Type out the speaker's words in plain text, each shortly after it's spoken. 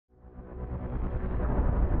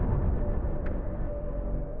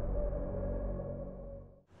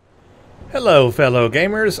Hello fellow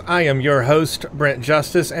gamers, I am your host Brent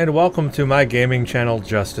Justice and welcome to my gaming channel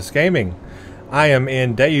Justice Gaming. I am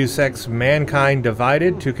in Deus Ex Mankind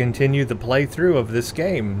Divided to continue the playthrough of this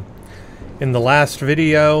game. In the last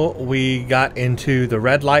video we got into the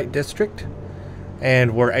red light district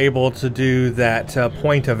and were able to do that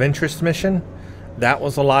point of interest mission. That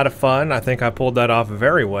was a lot of fun. I think I pulled that off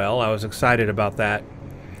very well. I was excited about that.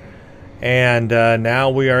 And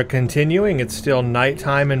now we are continuing. It's still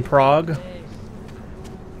nighttime in Prague.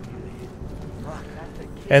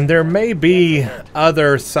 And there may be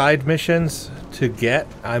other side missions to get.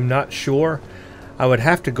 I'm not sure. I would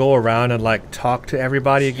have to go around and like talk to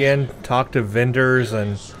everybody again. Talk to vendors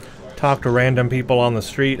and talk to random people on the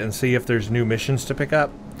street and see if there's new missions to pick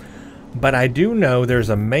up. But I do know there's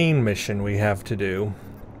a main mission we have to do.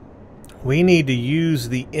 We need to use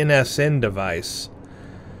the NSN device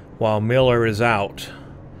while Miller is out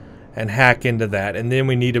and hack into that, and then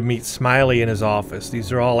we need to meet Smiley in his office.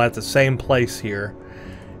 These are all at the same place here,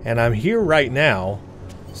 and I'm here right now,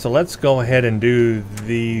 so let's go ahead and do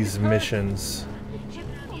these missions.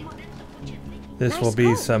 This will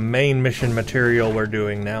be some main mission material we're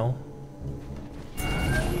doing now.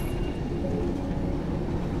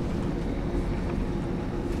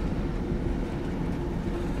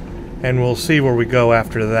 And we'll see where we go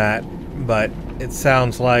after that, but it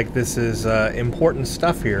sounds like this is important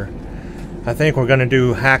stuff here. I think we're going to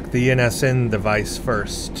do hack the NSN device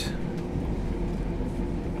first.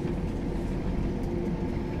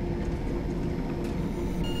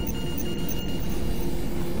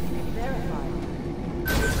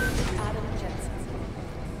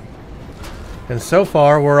 And so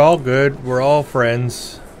far we're all good. We're all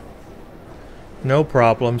friends. No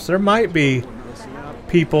problems. There might be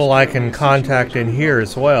people I can contact in here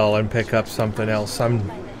as well and pick up something else.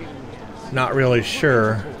 I'm not really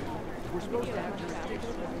sure.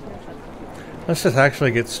 Let's just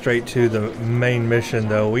actually get straight to the main mission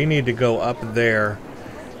though. We need to go up there.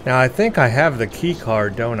 Now I think I have the key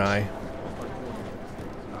card, don't I?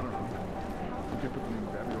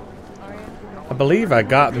 I believe I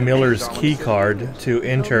got Miller's key card to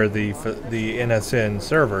enter the NSN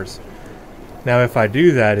servers. Now if I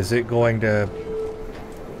do that, is it going to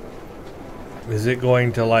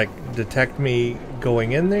like detect me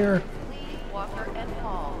going in there?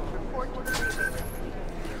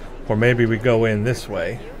 Or maybe we go in this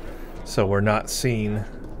way so we're not seen.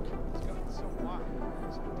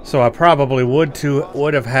 So I probably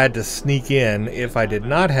would have had to sneak in if I did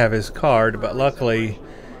not have his card, but luckily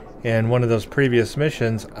in one of those previous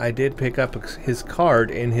missions I did pick up his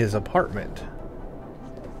card in his apartment.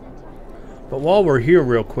 But while we're here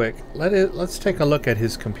real quick, let's take a look at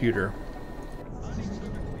his computer.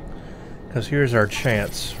 Because here's our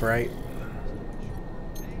chance, right?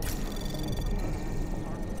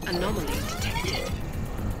 Anomaly detected.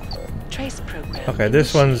 Trace program. Okay,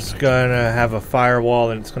 this one's gonna have a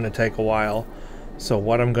firewall and it's gonna take a while. So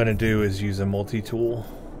what I'm gonna do is use a multi-tool.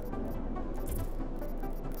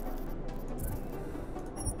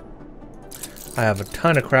 I have a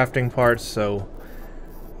ton of crafting parts, so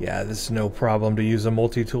yeah, this is no problem to use a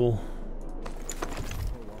multi-tool.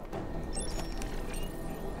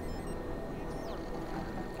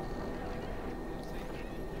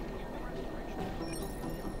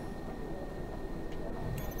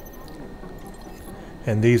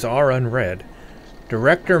 And these are unread.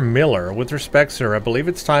 Director Miller, with respect, sir, I believe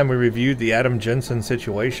it's time we reviewed the Jensen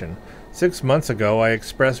situation. 6 months ago, I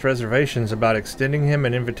expressed reservations about extending him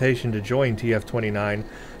an invitation to join TF-29,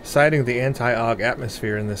 citing the anti-AUG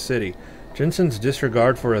atmosphere in the city. Jensen's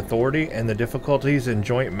disregard for authority and the difficulties in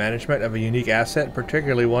joint management of a unique asset,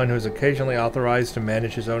 particularly one who is occasionally authorized to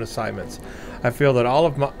manage his own assignments. I feel that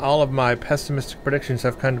all of my pessimistic predictions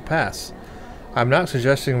have come to pass. I'm not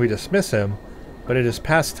suggesting we dismiss him, but it is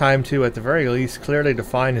past time to, at the very least, clearly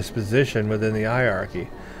define his position within the hierarchy.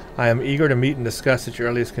 I am eager to meet and discuss at your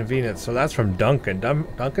earliest convenience. So that's from Duncan.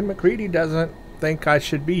 Duncan McCready doesn't think I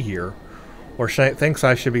should be here, or thinks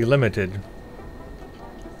I should be limited.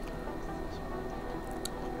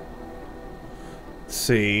 Let's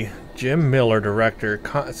see. Jim Miller, director.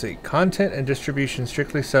 Content and distribution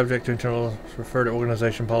strictly subject to internal refer to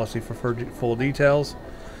organization policy for full details.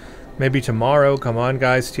 Maybe tomorrow. Come on,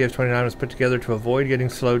 guys. TF-29 was put together to avoid getting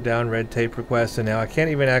slowed down red tape requests, and now I can't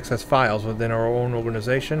even access files within our own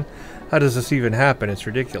organization. How does this even happen? It's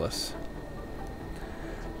ridiculous.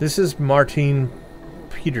 This is Martine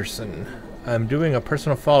Peterson. I'm doing a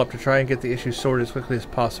personal follow-up to try and get the issue sorted as quickly as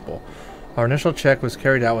possible. Our initial check was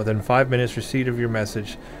carried out within 5 minutes receipt of your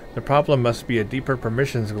message. The problem must be a deeper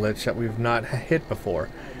permissions glitch that we've not hit before.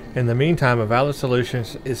 In the meantime, a valid solution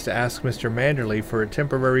is to ask Mr. Manderley for a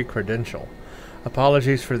temporary credential.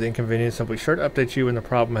 Apologies for the inconvenience. I'll be sure to update you when the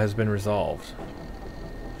problem has been resolved.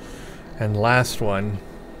 And last one.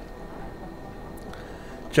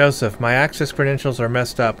 Joseph, my access credentials are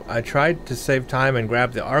messed up. I tried to save time and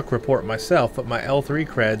grab the ARC report myself, but my L3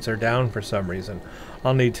 creds are down for some reason.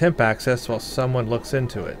 I'll need temp access while someone looks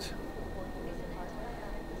into it.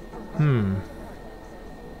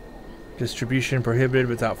 Distribution prohibited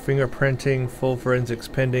without fingerprinting, full forensics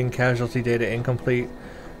pending, casualty data incomplete,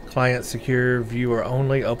 client secure, viewer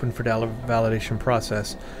only, open for validation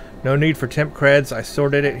process. No need for temp creds. I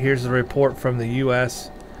sorted it. Here's the report from the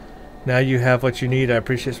US. Now you have what you need. I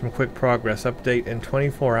appreciate some quick progress. Update in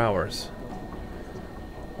 24 hours.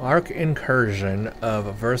 ARC incursion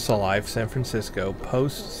of VersaLife San Francisco.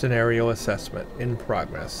 Post-scenario assessment in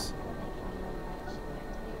progress.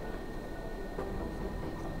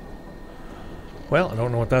 Well, I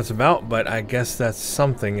don't know what that's about, but I guess that's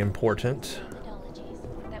something important.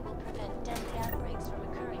 That will prevent deadly outbreaks from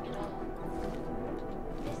occurring at all.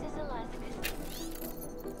 This is Eliza.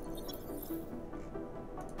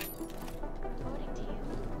 Reporting to you.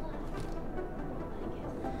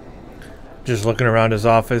 Just looking around his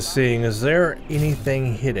office, seeing, is there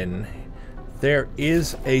anything hidden? There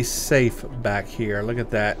is a safe back here. Look at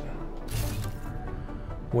that.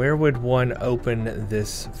 Where would one open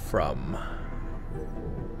this from?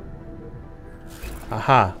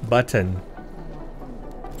 Aha, button.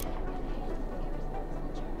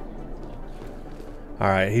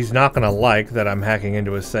 Alright, he's not going to like that I'm hacking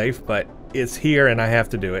into his safe, but it's here and I have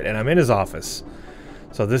to do it. And I'm in his office.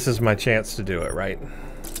 So this is my chance to do it, right?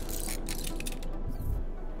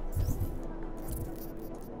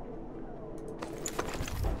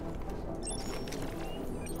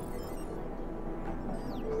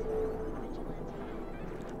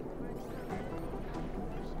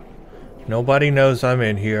 Nobody knows I'm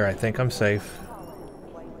in here. I think I'm safe.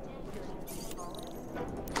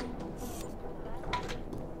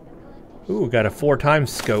 Ooh, got a 4x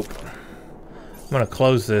scope. I'm gonna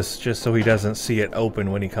close this just so he doesn't see it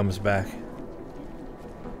open when he comes back.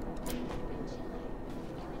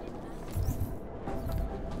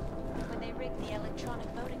 When they rigged the electronic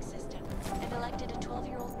voting system and elected a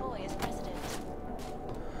 12-year-old boy as president.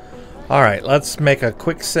 Alright, let's make a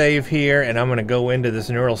quick save here, and I'm gonna go into this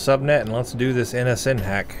neural subnet and let's do this NSN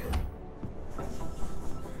hack.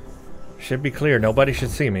 Should be clear, nobody should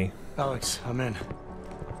see me. Alex, I'm in.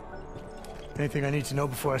 Anything I need to know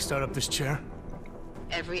before I start up this chair?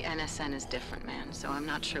 Every NSN is different, man, so I'm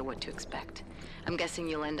not sure what to expect. I'm guessing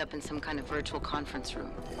you'll end up in some kind of virtual conference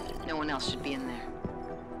room. No one else should be in there.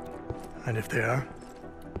 And if they are?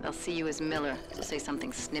 They'll see you as Miller, to say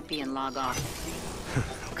something snippy and log off.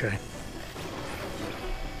 Okay.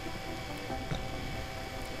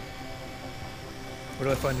 Where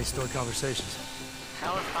do I find these stored conversations?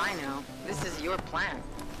 Hell if I know. This is your plan.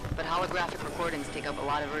 But holographic recordings take up a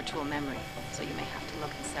lot of virtual memory, so you may have to look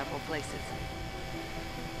in several places.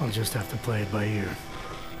 I'll just have to play it by ear.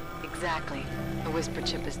 Exactly. The whisper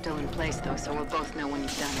chip is still in place, though, so we'll both know when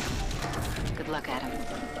you've done it. Good luck, Adam.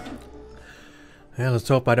 Yeah, let's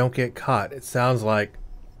hope I don't get caught. It sounds like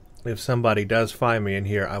if somebody does find me in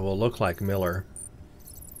here, I will look like Miller.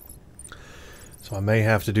 So I may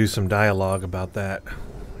have to do some dialogue about that,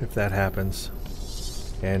 if that happens.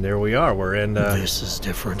 And there we are. We're in. This is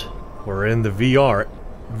different. We're in the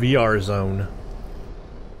VR zone.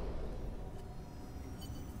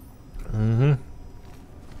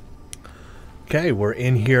 Okay, we're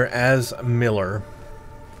in here as Miller.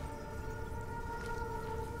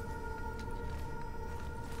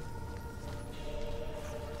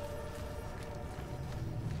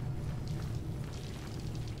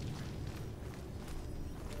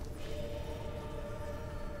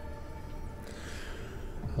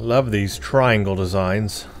 I love these triangle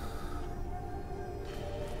designs.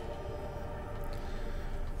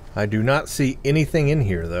 I do not see anything in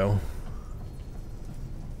here, though.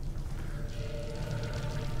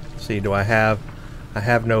 See, do I have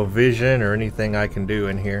no vision or anything I can do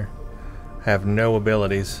in here. I have no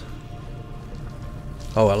abilities.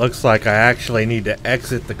 Oh, it looks like I actually need to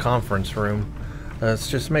exit the conference room. Let's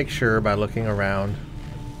just make sure by looking around.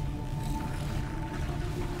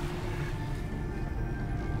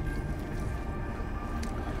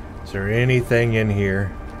 Is there anything in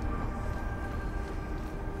here?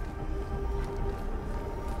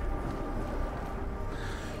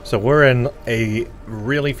 So we're in a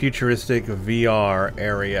really futuristic VR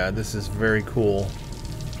area. This is very cool.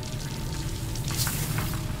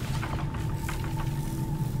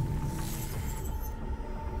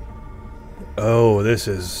 Oh, this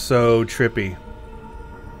is so trippy.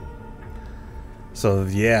 So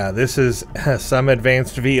yeah, this is some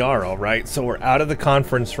advanced VR, all right. So we're out of the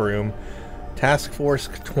conference room. Task Force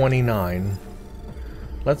 29.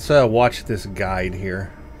 Let's watch this guide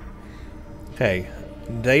here. Okay,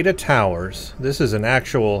 data towers. This is an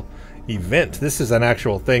actual event. This is an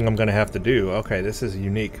actual thing I'm going to have to do. Okay, this is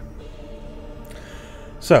unique.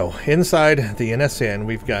 So, inside the NSN,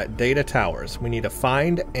 we've got data towers. We need to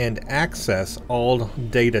find and access all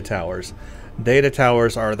data towers. Data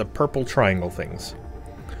towers are the purple triangle things.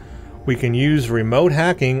 We can use remote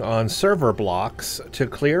hacking on server blocks to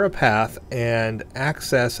clear a path and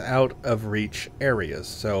access out of reach areas.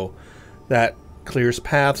 So that clears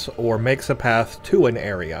paths or makes a path to an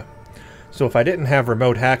area. So if I didn't have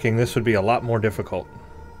remote hacking, this would be a lot more difficult.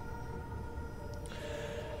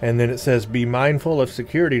 And then it says, be mindful of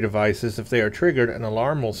security devices. If they are triggered, an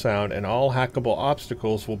alarm will sound and all hackable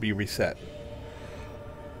obstacles will be reset.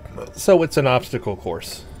 So it's an obstacle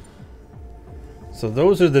course. So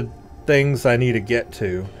those are the things I need to get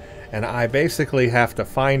to. And I basically have to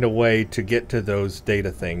find a way to get to those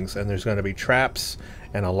data things. And there's going to be traps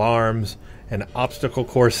and alarms and obstacle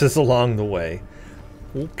courses along the way.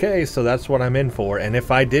 Okay, so that's what I'm in for. And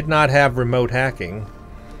if I did not have remote hacking,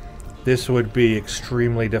 this would be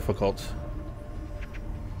extremely difficult.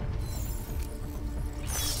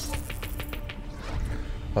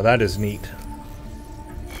 Oh, that is neat.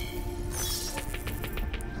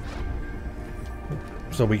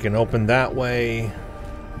 So we can open that way.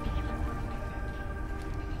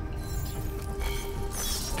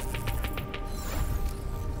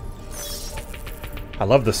 I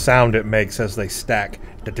love the sound it makes as they stack.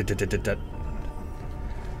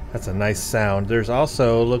 That's a nice sound. There's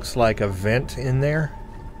also, looks like a vent in there.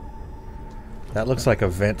 That looks like a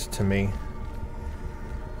vent to me.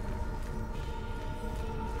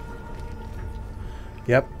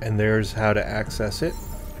 Yep, and there's how to access it.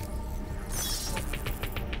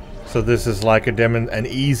 So this is like an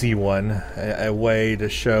easy one, a way to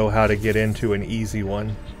show how to get into an easy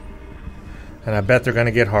one. And I bet they're going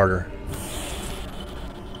to get harder.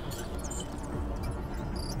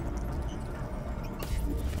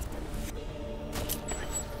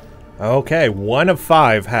 Okay, 1 of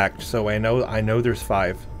 5 hacked, so I know there's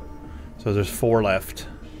 5. So there's 4 left.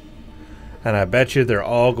 And I bet you they're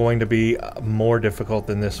all going to be more difficult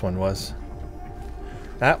than this one was.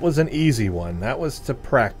 That was an easy one. That was to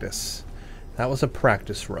practice. That was a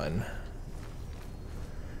practice run.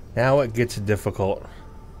 Now it gets difficult.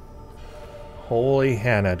 Holy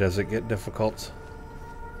Hannah, does it get difficult.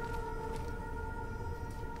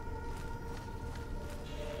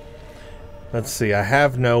 Let's see, I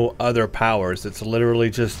have no other powers. It's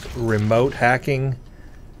literally just remote hacking.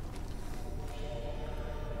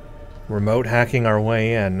 Remote hacking our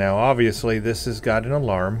way in. Now obviously this has got an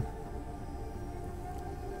alarm.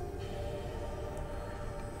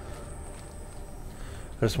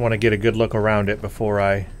 I just want to get a good look around it before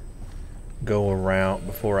I go around,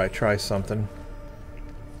 before I try something.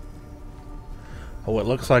 Oh, it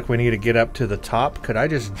looks like we need to get up to the top. Could I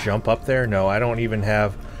just jump up there? No, I don't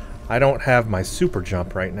have my super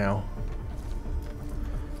jump right now.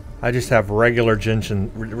 I just have regular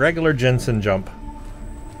Jensen jump.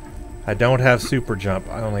 I don't have super jump.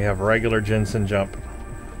 I only have regular Jensen jump.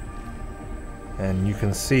 And you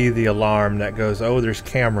can see the alarm that goes, oh, there's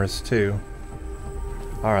cameras too.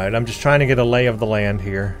 Alright, I'm just trying to get a lay of the land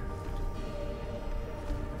here.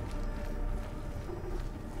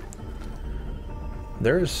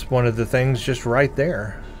 There's one of the things just right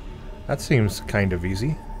there. That seems kind of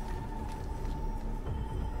easy.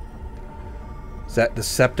 Is that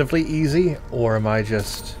deceptively easy, or am I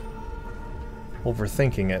just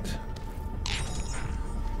overthinking it?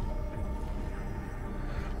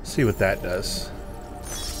 Let's see what that does.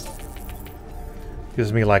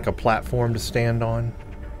 Gives me like a platform to stand on.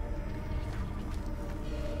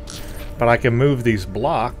 But I can move these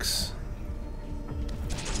blocks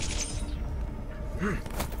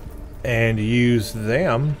and use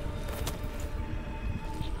them.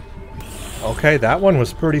 Okay, that one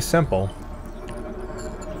was pretty simple.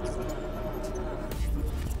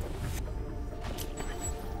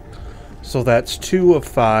 So that's 2 of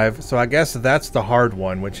 5. So I guess that's the hard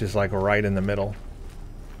one, which is like right in the middle.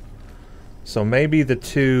 So maybe the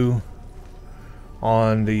 2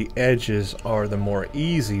 on the edges are the more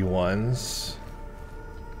easy ones.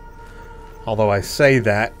 Although I say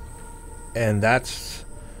that, and that's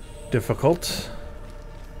difficult.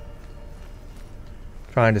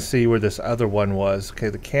 Trying to see where this other one was. Okay,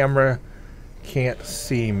 the camera can't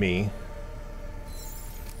see me.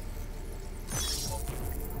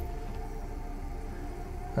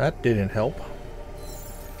 That didn't help.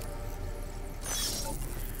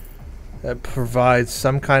 That provides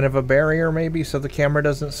some kind of a barrier, maybe, so the camera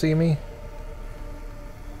doesn't see me.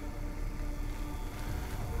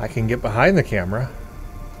 I can get behind the camera.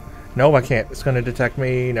 No, I can't. It's going to detect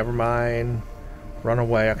me. Never mind. Run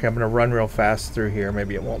away. Okay, I'm going to run real fast through here.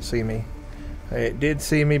 Maybe it won't see me. It did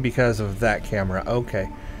see me because of that camera. Okay.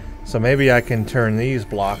 So maybe I can turn these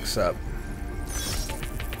blocks up.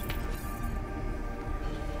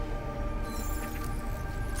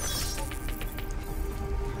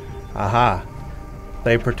 Aha.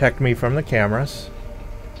 They protect me from the cameras.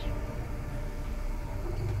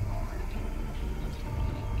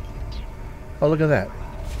 Oh, look at that.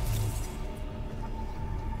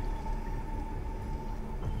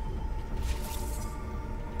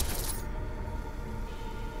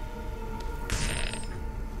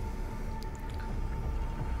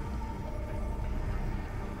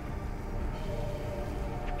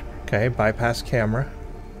 Okay, bypass camera.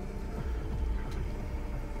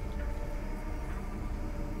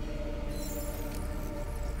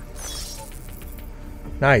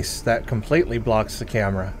 Nice, that completely blocks the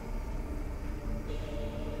camera.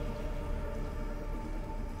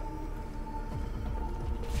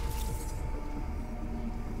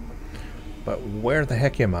 But where the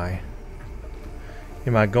heck am I?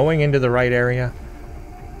 Am I going into the right area?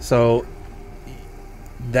 So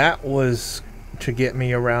that was to get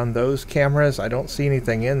me around those cameras. I don't see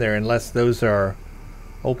anything in there unless those are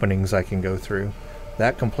openings I can go through.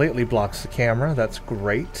 That completely blocks the camera. That's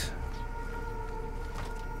great.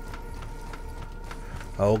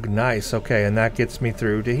 Oh, nice. Okay, and that gets me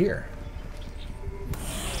through to here.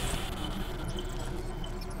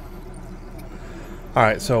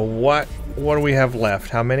 Alright, so what do we have left?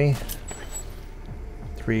 How many?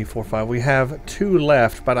 3, 4, 5. We have 2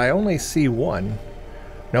 left, but I only see 1.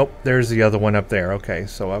 Nope, there's the other one up there. Okay,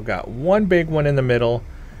 so I've got one big one in the middle,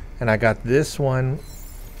 and I got this one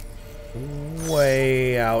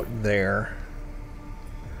way out there.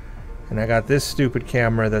 And I got this stupid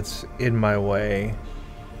camera that's in my way.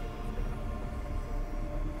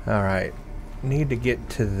 Alright, need to get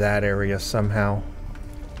to that area somehow.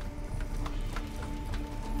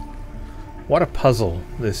 What a puzzle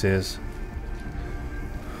this is.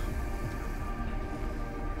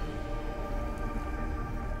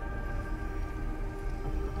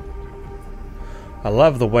 I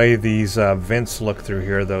love the way these vents look through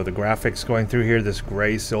here, though. The graphics going through here, this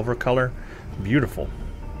gray silver color, beautiful.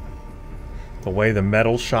 The way the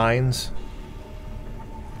metal shines.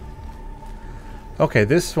 Okay,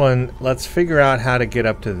 this one, let's figure out how to get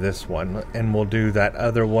up to this one, and we'll do that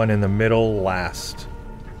other one in the middle last.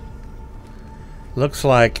 Looks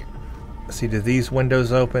like, see, do these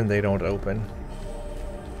windows open? They don't open.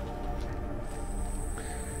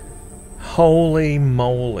 Holy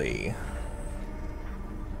moly.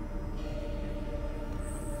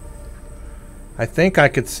 I think I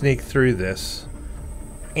could sneak through this.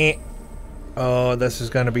 Oh, this is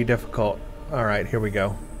going to be difficult. Alright, here we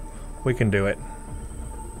go. We can do it.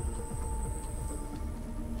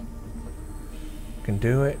 Can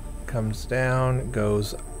do it. Comes down,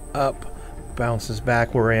 goes up, bounces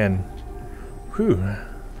back. We're in. Whew.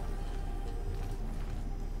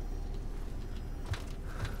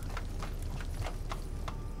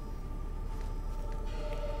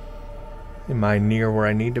 Am I near where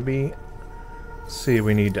I need to be? See,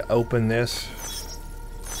 we need to open this.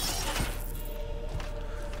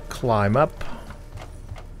 Climb up.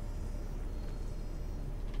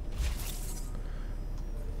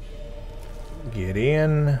 Get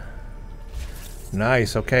in.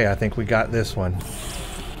 Nice. Okay, I think we got this one.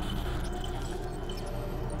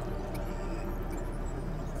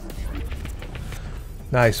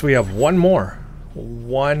 Nice. We have one more.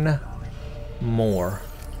 One more.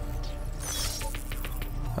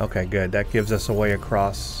 Okay, good. That gives us a way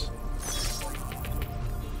across.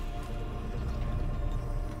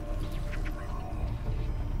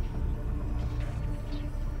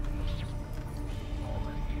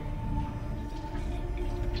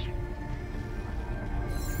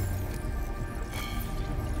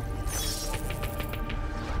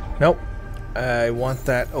 Nope. I want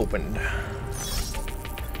that opened.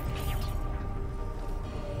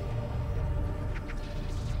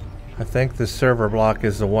 I think the server block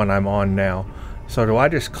is the one I'm on now. So do I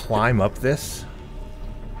just climb up this?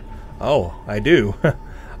 Oh, I do.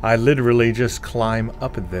 I literally just climb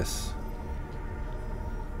up this.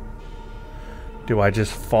 Do I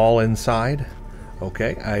just fall inside?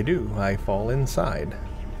 Okay, I do. I fall inside.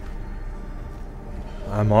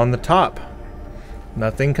 I'm on the top.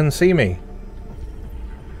 Nothing can see me.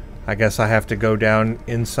 I guess I have to go down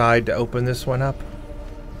inside to open this one up.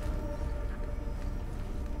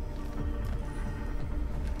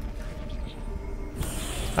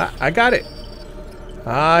 I got it.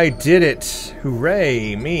 I did it.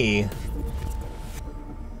 Hooray, me.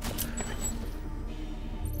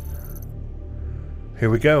 Here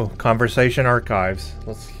we go. Conversation archives.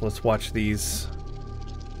 Let's watch these.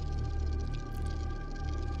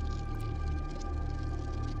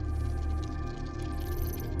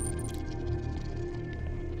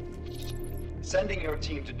 Sending your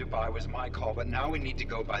team to Dubai was my call, but now we need to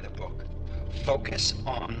go by the book. Focus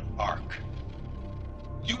on Ark.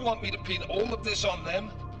 You want me to pin all of this on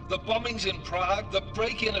them? The bombings in Prague, the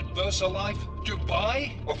break-in at VersaLife,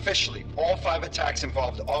 Dubai? Officially, all 5 attacks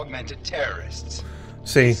involved augmented terrorists.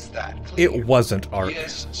 See, Is that clear? it wasn't Ark.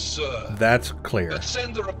 Yes, sir. That's clear. But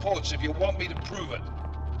send the reports if you want me to prove it.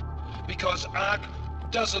 Because Ark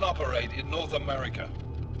doesn't operate in North America.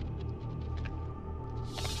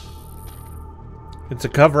 It's a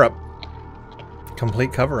cover-up.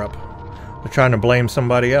 Complete cover-up. They're trying to blame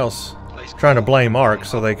somebody else. Trying to blame Ark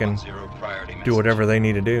so they can do whatever they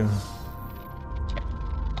need to do.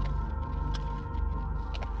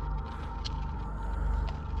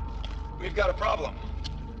 We've got a problem.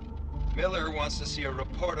 Miller wants to see a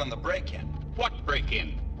report on the break-in. What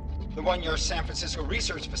break-in? The one your San Francisco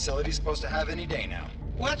research facility is supposed to have any day now.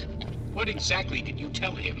 What? What exactly did you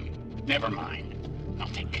tell him? Never mind. I'll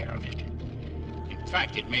take care of it. In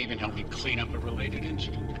fact, it may even help me clean up a related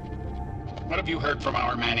incident. What have you heard from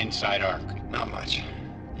our man inside Ark? Not much.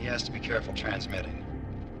 He has to be careful transmitting.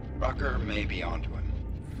 Rucker may be onto him.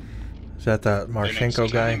 Is that the Then Marchenko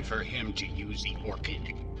it's guy? time for him to use the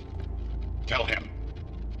Orchid. Tell him.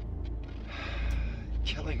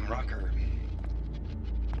 Killing Rucker.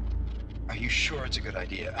 Are you sure it's a good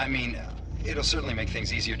idea? I mean, it'll certainly make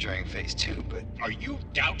things easier during Phase 2, but... Are you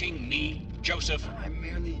doubting me, Joseph? I'm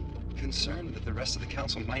merely concerned that the rest of the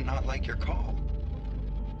council might not like your call.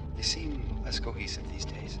 They seem less cohesive these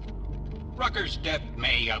days. Rucker's death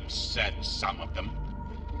may upset some of them.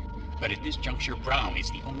 But at this juncture, Brown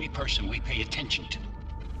is the only person we pay attention to.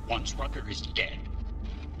 Once Rucker is dead,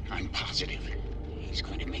 I'm positive he's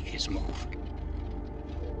going to make his move.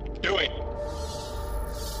 Do it!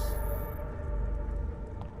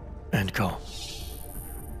 End call.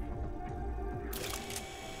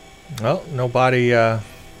 Well, nobody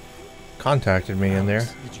contacted me in there.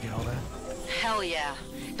 Did you get all that? Hell yeah.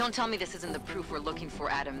 Don't tell me this isn't the proof we're looking for,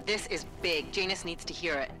 Adam. This is big. Janus needs to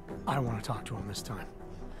hear it. I want to talk to him this time.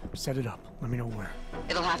 Set it up. Let me know where.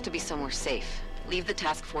 It'll have to be somewhere safe. Leave the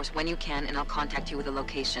task force when you can, and I'll contact you with a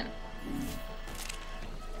location.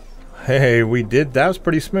 Hey, we did. That was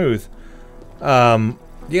pretty smooth.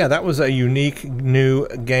 Yeah, that was a unique new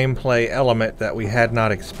gameplay element that we had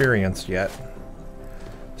not experienced yet.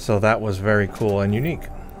 So that was very cool and unique.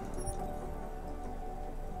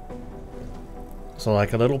 So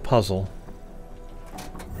like a little puzzle.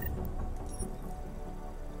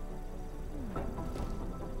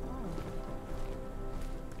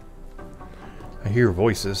 I hear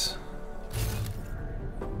voices.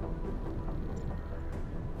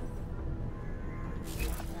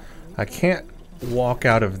 I can't walk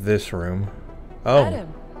out of this room. Oh. Adam,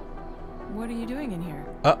 what are you doing in here?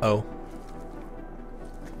 Uh-oh.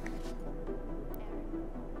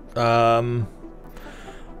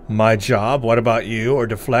 My job, what about you? Or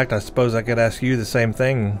deflect, I suppose I could ask you the same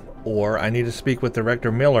thing. Or I need to speak with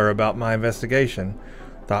Director Miller about my investigation.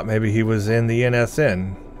 Thought maybe he was in the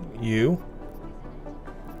NSN. You?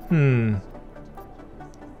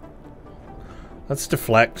 Let's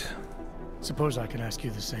deflect. Suppose I could ask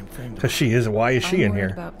you the same thing. Because she is. Why is she in I'm worried here?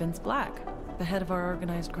 about Vince Black, the head of our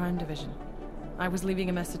organized crime division. I was leaving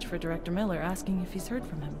a message for Director Miller asking if he's heard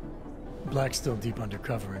from him. Black's still deep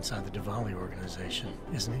undercover inside the Diwali organization,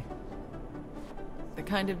 isn't he? The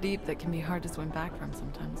kind of deep that can be hard to swim back from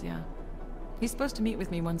sometimes, yeah. He's supposed to meet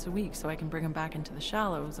with me once a week so I can bring him back into the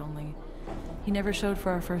shallows, only he never showed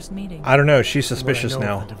for our first meeting. I don't know. She's suspicious What I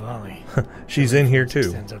know now. of the Diwali, She's in here too.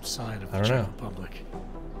 extends outside of the I don't know. general public.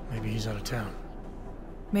 Maybe he's out of town.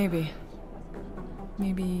 Maybe.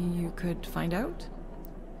 Maybe you could find out?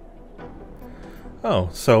 Oh,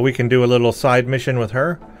 so we can do a little side mission with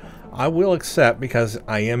her? I will accept because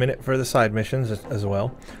I am in it for the side missions as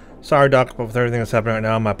well. Sorry, Doc, but with everything that's happening right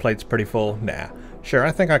now, my plate's pretty full. Nah. Sure,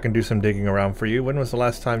 I think I can do some digging around for you. When was the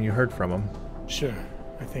last time you heard from him? Sure,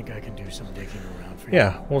 I think I can do some digging around for you.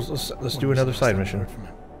 Yeah, well, let's do another side mission.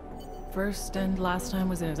 First and last time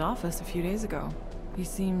was in his office a few days ago. He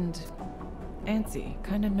seemed antsy,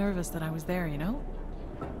 kind of nervous that I was there, you know?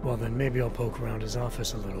 Well, then maybe I'll poke around his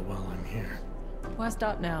office a little while I'm here. Why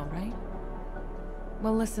stop now, right?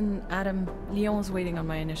 Well, listen, Adam, Lyon's waiting on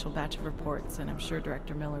my initial batch of reports, and I'm sure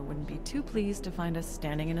Director Miller wouldn't be too pleased to find us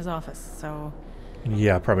standing in his office, so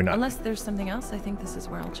Yeah, probably not. Unless there's something else, I think this is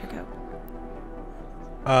where I'll check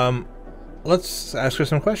out. Let's ask her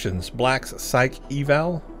some questions. Black's psych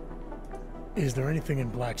eval? Is there anything in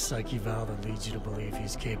Black's psyche eval that leads you to believe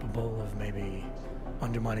he's capable of maybe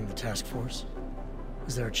undermining the task force?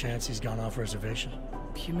 Is there a chance he's gone off reservation?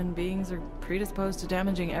 Human beings are predisposed to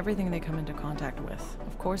damaging everything they come into contact with.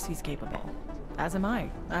 Of course he's capable. As am I.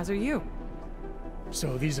 As are you.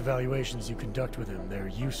 So these evaluations you conduct with him, they're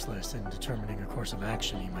useless in determining a course of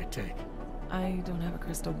action he might take. I don't have a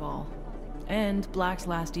crystal ball. And Black's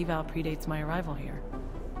last eval predates my arrival here.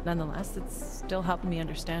 Nonetheless, it's still helping me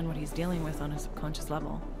understand what he's dealing with on a subconscious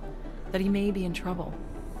level. That he may be in trouble.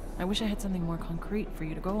 I wish I had something more concrete for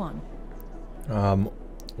you to go on.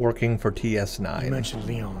 Working for TS9. You mentioned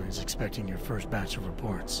Leon is expecting your first batch of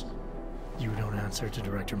reports. You don't answer to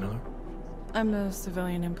Director Miller? I'm a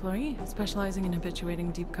civilian employee, specializing in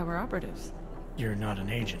habituating deep cover operatives. You're not an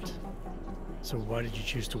agent. So why did you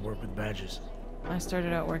choose to work with badges? I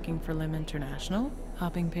started out working for LIM International,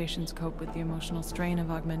 helping patients cope with the emotional strain of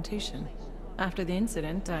augmentation. After the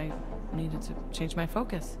incident, I needed to change my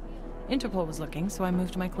focus. Interpol was looking, so I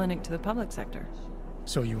moved my clinic to the public sector.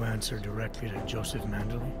 So you answer directly to Joseph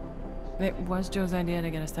Manderley? It was Joe's idea to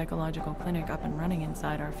get a psychological clinic up and running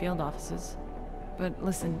inside our field offices. But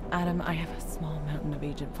listen, Adam, I have a small mountain of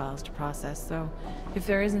agent files to process, so if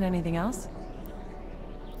there isn't anything else...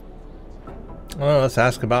 Well, let's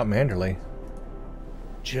ask about Manderley.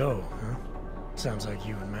 Joe, huh? Sounds like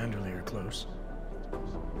you and Manderley are close.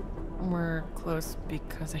 We're close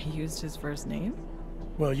because I used his first name?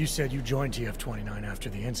 Well, you said you joined TF-29 after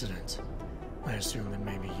the incident. I assume that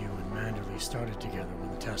maybe you and Manderley started together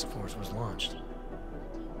when the task force was launched.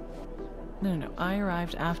 No, I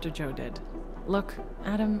arrived after Joe did. Look,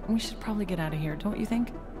 Adam, we should probably get out of here, don't you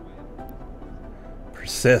think?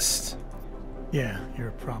 Persist. Yeah,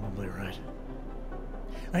 you're probably right.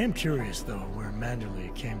 I am curious, though, where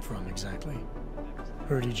Manderley came from exactly.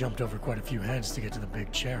 Heard he jumped over quite a few heads to get to the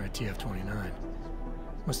big chair at TF-29.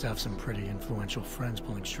 Must have some pretty influential friends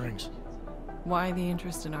pulling strings. Why the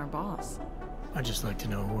interest in our boss? I'd just like to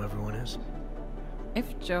know who everyone is.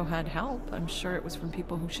 If Joe had help, I'm sure it was from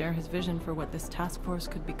people who share his vision for what this task force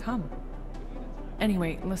could become.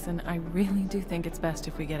 Anyway, listen, I really do think it's best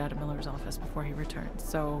if we get out of Miller's office before he returns,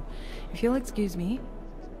 so if you'll excuse me...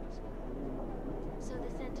 So the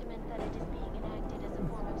sentiment that it is being enacted as a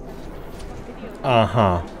form of such...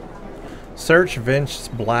 Uh-huh. Search Vince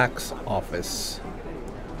Black's office.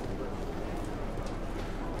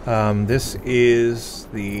 This is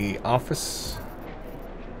the office.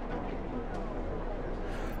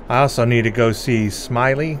 I also need to go see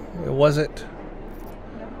Smiley. Was it?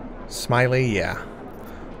 Smiley, yeah.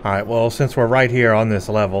 Alright, well, since we're right here on this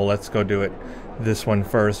level, let's go do it. This one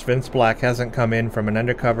first. Vince Black hasn't come in from an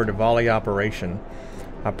undercover Diwali operation.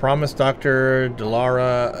 I promised Dr.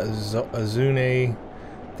 Delara Azune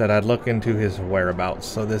that I'd look into his whereabouts.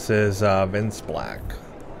 So this is Vince Black.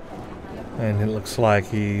 And it looks like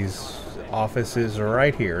his office is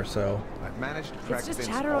right here, so... I've managed to track It's just Vince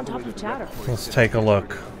chatter all on the top way to of the chatter. record Let's take a look.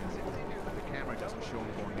 The camera doesn't show him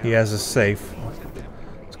going He has a safe.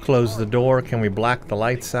 Let's close the door. Can we black the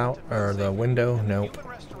lights out? Or the window? Nope.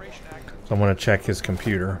 So I'm going to check his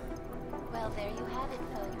computer. Well, there you have it,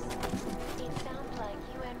 folks. It sounds like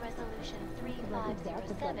UN Resolution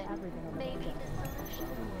 3507 may be the solution.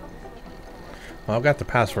 Well, I've got the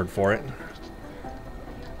password for it.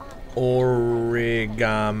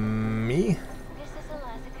 Origami This is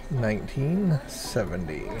Alaska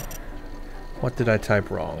 1970. What did I type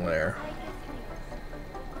wrong there?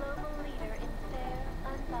 global leader in fair,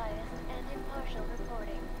 unbiased, and impartial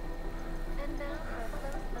reporting. And now for a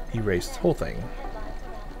close look Erase the whole thing. at headlines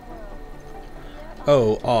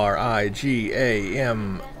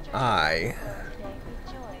around the world. Origami Today,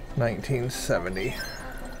 rejoice. 1970.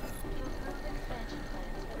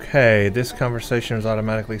 Okay, this conversation is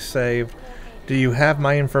automatically saved. Do you have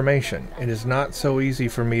my information? It is not so easy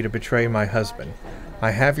for me to betray my husband.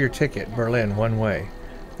 I have your ticket, Berlin, one way.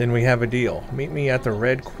 Then we have a deal. Meet me at the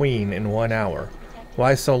Red Queen in 1 hour.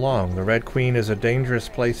 Why so long? The Red Queen is a dangerous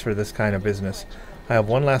place for this kind of business. I have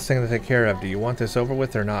one last thing to take care of. Do you want this over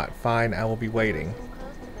with or not? Fine, I will be waiting.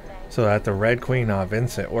 So at the Red Queen,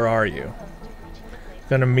 Vincent, where are you?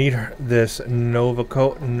 Gonna meet this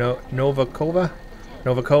Novikova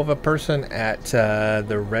person at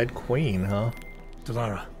the Red Queen, huh?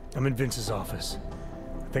 Delara, I'm in Vince's office.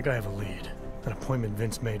 I think I have a lead. An appointment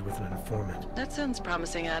Vince made with an informant. That sounds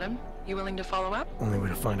promising, Adam. You willing to follow up? Only way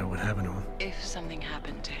to find out what happened to him. If something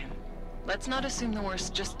happened to him. Let's not assume the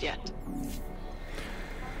worst just yet.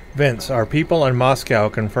 Vince, our people in Moscow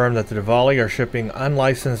confirm that the Diwali are shipping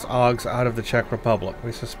unlicensed OGs out of the Czech Republic.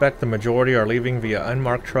 We suspect the majority are leaving via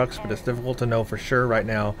unmarked trucks, but it's difficult to know for sure right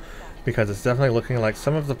now because it's definitely looking like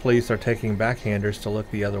some of the police are taking backhanders to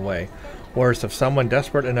look the other way. Worse, if someone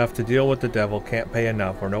desperate enough to deal with the devil can't pay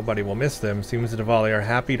enough or nobody will miss them, seems the Diwali are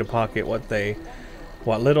happy to pocket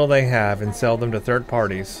what little they have and sell them to third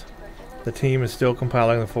parties. The team is still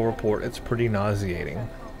compiling the full report. It's pretty nauseating.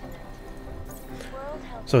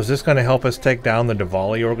 So is this going to help us take down the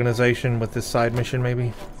Diwali organization with this side mission,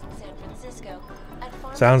 maybe?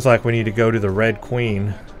 Sounds like we need to go to the Red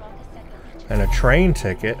Queen. And a train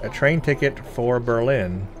ticket for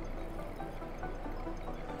Berlin.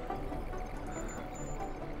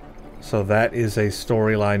 So that is a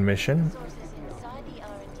storyline mission.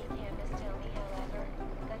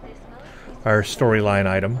 Our storyline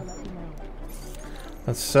item.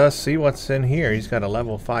 Let's see what's in here. He's got a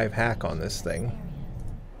level 5 hack on this thing.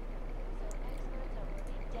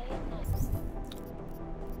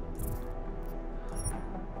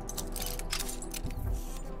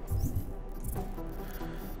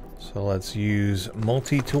 So let's use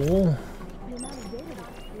multi-tool.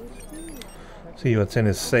 See what's in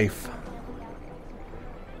his safe.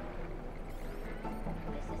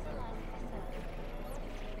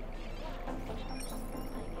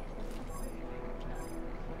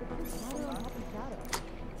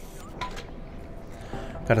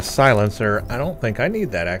 Got a silencer. I don't think I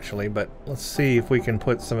need that actually, but let's see if we can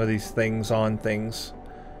put some of these things on things.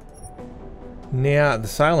 Yeah, the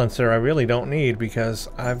silencer I really don't need because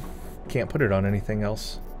I can't put it on anything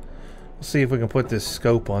else. We'll see if we can put this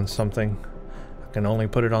scope on something. I can only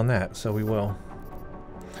put it on that, so we will.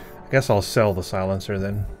 I guess I'll sell the silencer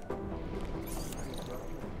then.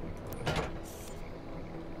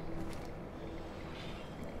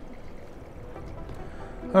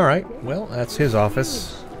 Alright, well, that's his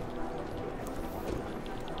office.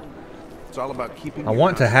 It's all about keeping. I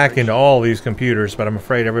want to hack into all these computers, but I'm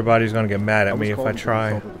afraid everybody's going to get mad at me if I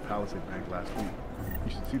try. The Palisade Bank last week.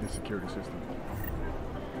 You should see the security system.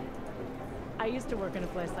 I used to work in a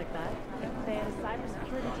place like that. They had a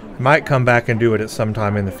cybersecurity team. Might come back and do it at some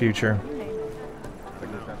time in the future. I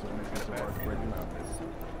guess that's what makes it so hard to break into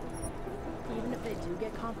this. Even if they do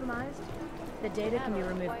get compromised, the data can be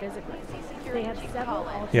removed physically. They have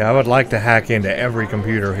several. Yeah, I would like to hack into every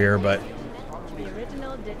computer here, but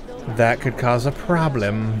that could cause a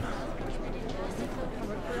problem.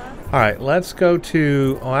 Alright, let's go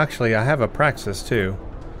to... Oh, actually, I have a Praxis, too.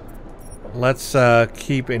 Let's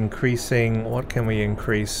keep increasing... What can we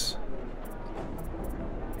increase?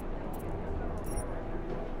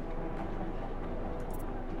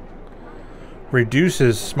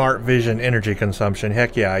 Reduces smart vision energy consumption.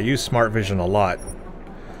 Heck yeah, I use smart vision a lot.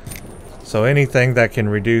 So anything that can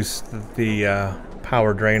reduce the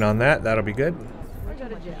power drain on that, that'll be good.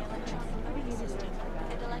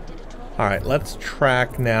 Alright, let's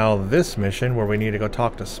track now this mission where we need to go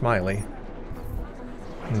talk to Smiley.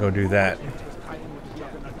 And go do that.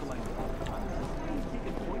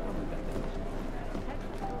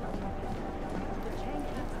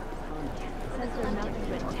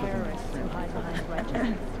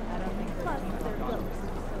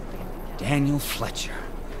 Daniel Fletcher,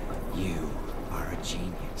 you are a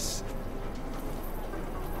genius.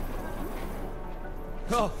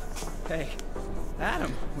 Oh, hey,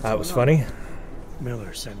 Adam. That was funny.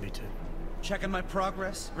 Miller sent me to... Checking my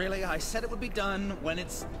progress? Really? I said it would be done when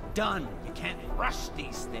it's done. You can't rush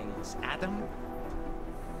these things, Adam.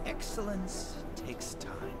 Excellence takes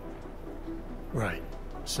time. Right.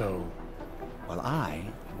 So... Well, I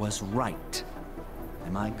was right.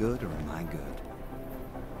 Am I good or am I good?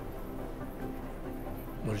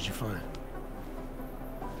 What did you find?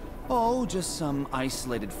 Oh, just some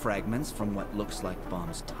isolated fragments from what looks like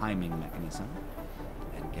bomb's timing mechanism.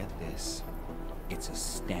 And get this, it's a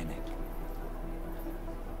Stanek.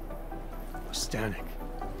 A Stanek?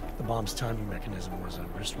 The bomb's timing mechanism was a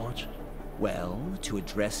wristwatch? Well, to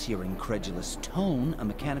address your incredulous tone, a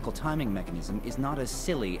mechanical timing mechanism is not as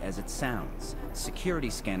silly as it sounds.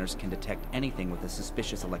 Security scanners can detect anything with a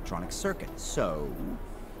suspicious electronic circuit, so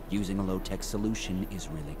using a low-tech solution is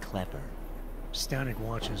really clever. Stanek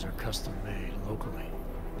watches are custom-made locally.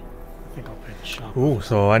 I think I'll pay the shop. Ooh,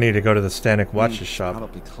 so I need to go to the Stanek watches shop.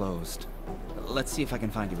 Probably closed. Let's see if I can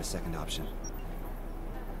find you a second option.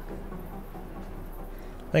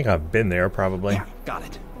 I think I've been there, probably. Yeah, got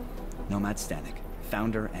it. Nomad Stanek,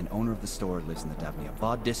 founder and owner of the store, lives in the Davnia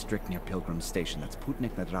Vod district near Pilgrim Station. That's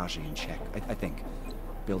Putnik Nadraji in Czech, I think.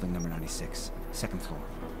 Building number 96, second floor.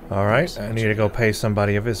 Alright, I need to go pay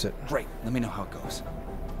somebody a visit. Great, let me know how it goes.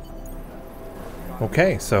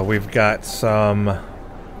 Okay, so we've got some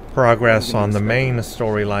progress on the main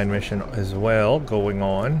storyline mission as well going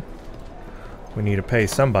on. We need to pay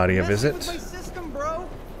somebody a visit.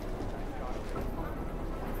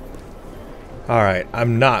 Alright,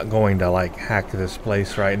 I'm not going to like hack this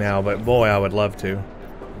place right now, but boy, I would love to.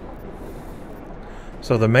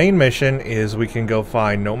 So the main mission is we can go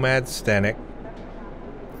find Nomad Stanek.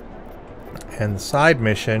 And the side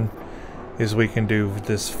mission is we can do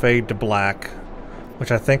this fade to black,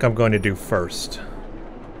 which I think I'm going to do first.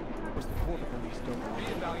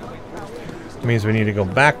 It means we need to go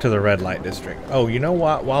back to the red light district. Oh, you know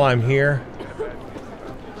what? While I'm here,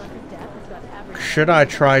 should I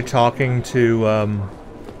try talking to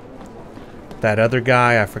that other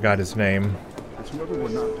guy? I forgot his name.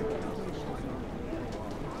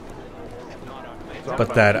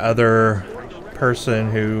 But that other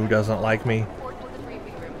person who doesn't like me,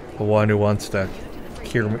 the one who wants to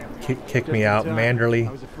kick me out, Manderley,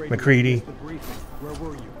 McCready,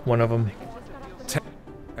 one of them.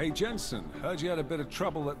 Hey Jensen, heard you had a bit of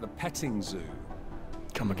trouble at the petting zoo.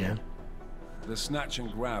 Come again? The snatch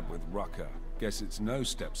and grab with Rucker. Guess it's no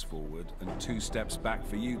steps forward and 2 steps back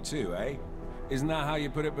for you too, eh? Isn't that how you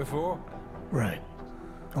put it before? Right.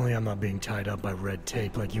 Only I'm not being tied up by red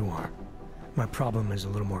tape like you are. My problem is a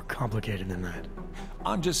little more complicated than that.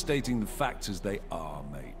 I'm just stating the facts as they are,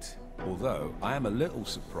 mate. Although, I am a little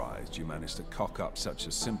surprised you managed to cock up such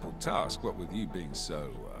a simple task, what with you being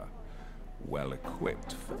so,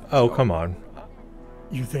 well-equipped for the Oh, job. come on.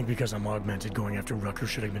 You think because I'm augmented going after Rucker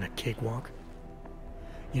should have been a cakewalk?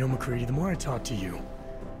 You know, McCready, the more I talk to you,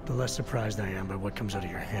 the less surprised I am by what comes out of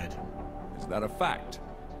your head. Is that a fact?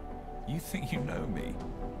 You think you know me?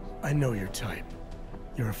 I know your type.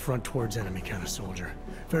 You're a front towards enemy kind of soldier.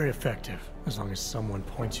 Very effective, as long as someone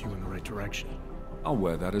points you in the right direction. I'll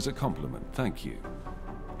wear that as a compliment, thank you.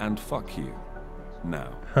 And fuck you.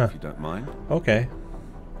 Now, if you don't mind. Okay.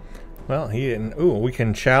 Well, he didn't. Ooh, we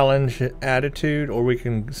can challenge attitude, or we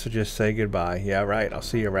can just say goodbye. Yeah, right, I'll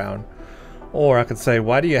see you around. Or I could say,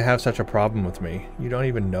 why do you have such a problem with me? You don't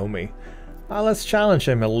even know me. Let's challenge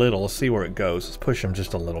him a little, see where it goes. Let's push him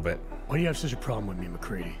just a little bit. Why do you have such a problem with me,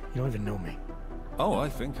 McCready? You don't even know me. Oh, I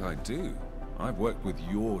think I do. I've worked with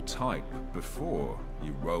your type before.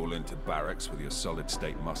 You roll into barracks with your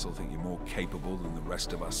solid-state muscle, think you're more capable than the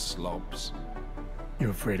rest of us slobs. You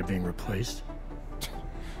afraid of being replaced?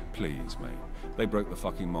 Please, mate. They broke the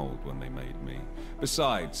fucking mold when they made me.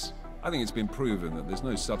 Besides, I think it's been proven that there's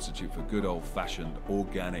no substitute for good old-fashioned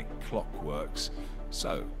organic clockworks.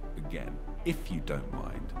 So, again, if you don't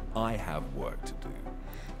mind, I have work to do.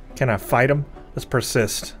 Can I fight him? Let's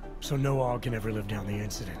persist. So no AUG can ever live down the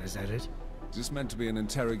incident, is that it? Is this meant to be an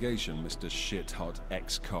interrogation, Mr. Shit-Hot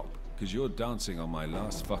ex-cop? Because you're dancing on my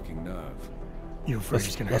last fucking nerve. You afraid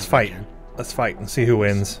he's gonna let's fight. Let's fight and see who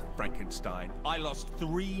wins. Frankenstein, I lost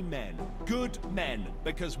 3 men. Good men.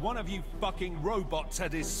 Because one of you fucking robots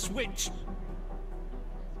had his switch.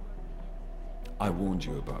 I warned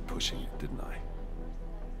you about pushing it, didn't I?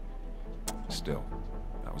 Still,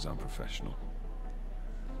 that was unprofessional.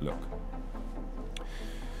 Look.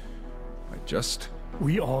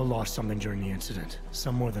 We all lost something during the incident,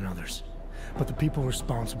 some more than others. But the people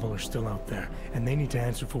responsible are still out there, and they need to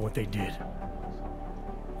answer for what they did.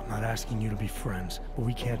 I'm not asking you to be friends, but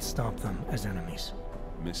we can't stop them as enemies.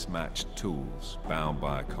 Mismatched tools, bound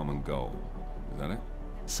by a common goal. Is that it?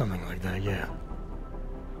 Something like that, yeah.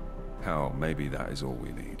 Hell, maybe that is all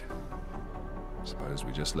we need. Suppose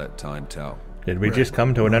we just let time tell. Did we just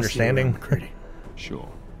come to an understanding? Sure.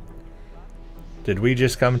 Did we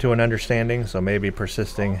just come to an understanding? So maybe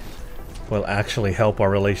persisting will actually help our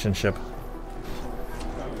relationship.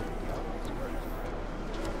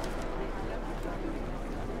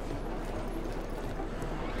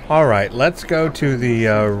 Alright, let's go to the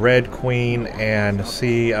Red Queen and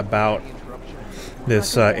see about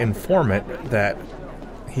this informant that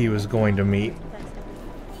he was going to meet.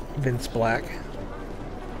 Vince Black.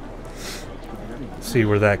 See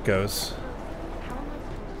where that goes.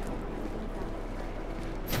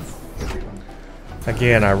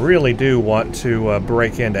 Again, I really do want to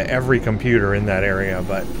break into every computer in that area,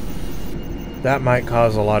 but that might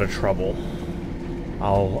cause a lot of trouble.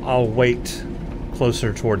 I'll wait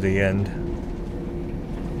closer toward the end.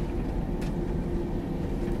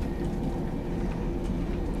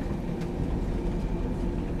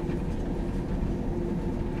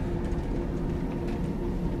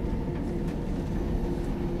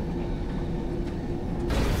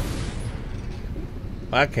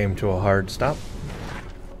 That came to a hard stop.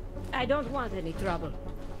 I don't want any trouble.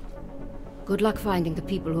 Good luck finding the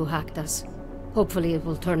people who hacked us. Hopefully it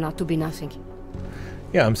will turn out to be nothing.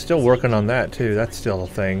 Yeah, I'm still working on that too. That's still a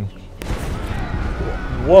thing.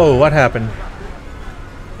 Whoa, what happened?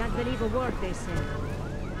 Can't believe a word they say.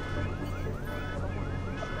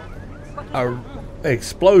 A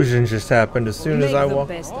explosion just happened as soon as I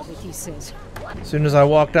walked. As soon as I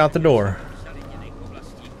walked out the door.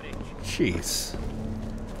 Jeez.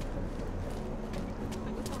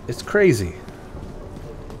 It's crazy.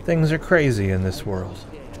 Things are crazy in this world.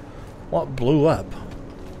 What blew up?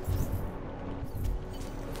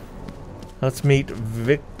 Let's meet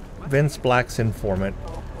Vince Black's informant.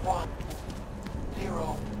 1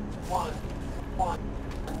 0 1 1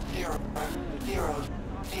 0 0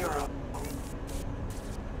 0.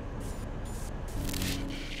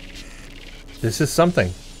 This is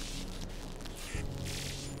something.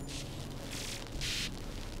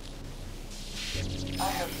 I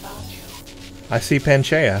have found you. I see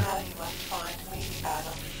Panchea. Now you must find me,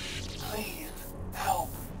 Adam. Please, help.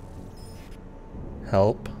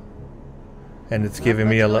 Help. And it's giving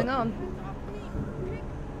me a look.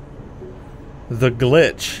 The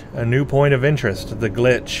glitch. A new point of interest. The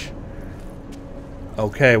glitch.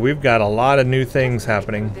 Okay, we've got a lot of new things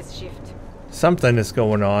happening. Something is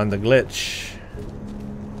going on. The glitch.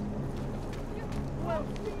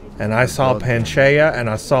 And I saw Panchea, and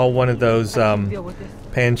I saw one of those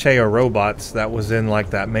Panchea robots that was in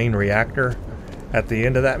like that main reactor at the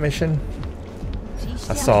end of that mission.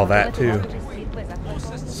 I saw that too.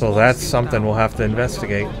 So that's something we'll have to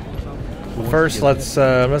investigate. First,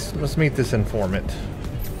 let's meet this informant.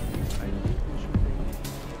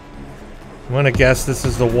 I'm gonna guess this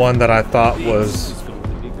is the one that I thought was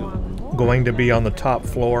going to be on the top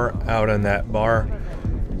floor out in that bar.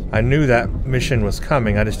 I knew that mission was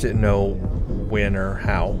coming, I just didn't know when or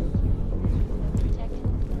how.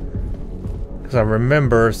 Because I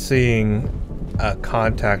remember seeing a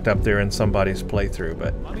contact up there in somebody's playthrough,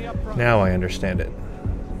 but now I understand it.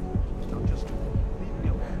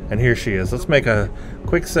 And here she is. Let's make a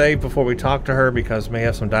quick save before we talk to her because we may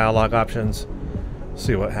have some dialogue options.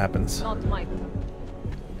 See what happens. Are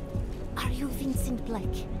you Vincent Black?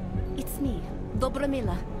 It's me,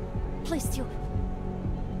 Dobramila. Please, you...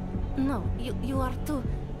 No, you are too...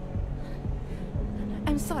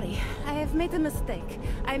 I'm sorry. I have made a mistake.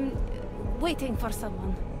 I'm waiting for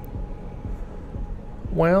someone.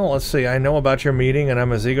 Well, let's see. I know about your meeting and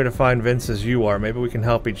I'm as eager to find Vince as you are. Maybe we can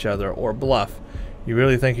help each other. Or bluff. You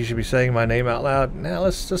really think you should be saying my name out loud? Now,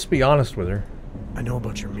 let's just be honest with her. I know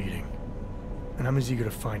about your meeting. And I'm as eager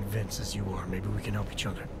to find Vince as you are. Maybe we can help each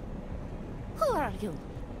other. Who are you?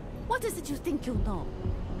 What is it you think you know?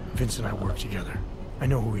 Vince and I work together. I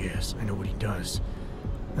know who he is. I know what he does.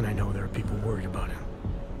 And I know there are people worried about him.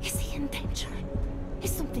 Is he in danger?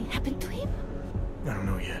 Has something happened to him? I don't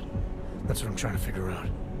know yet. That's what I'm trying to figure out.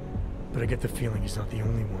 But I get the feeling he's not the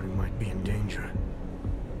only one who might be in danger.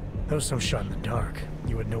 That was some shot in the dark.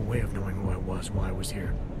 You had no way of knowing who I was, why I was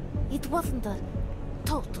here. It wasn't a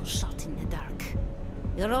total shot in the dark.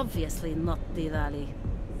 You're obviously not the Rally.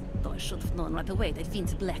 Though I should have known right away that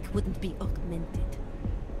Vince Black wouldn't be augmented.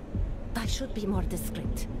 I should be more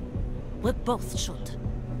discreet. We both should.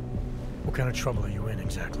 What kind of trouble are you in,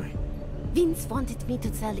 exactly? Vince wanted me to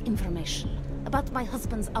tell information about my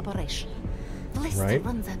husband's operation. Lester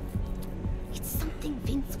runs a... It's something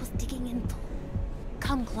Vince was digging into.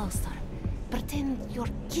 Come closer. Pretend you're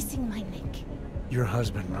kissing my neck. Your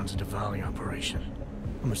husband runs a Diwali operation.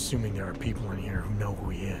 I'm assuming there are people in here who know who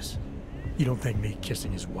he is. You don't think me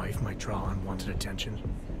kissing his wife might draw unwanted attention?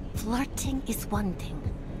 Flirting is one thing.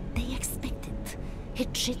 They expect it. He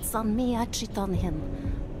cheats on me, I cheat on him.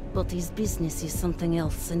 But his business is something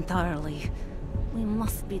else entirely. We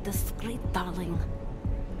must be discreet, darling.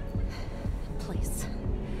 Please,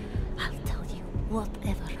 I'll tell you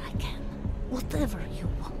whatever I can. Whatever you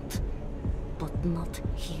want. But not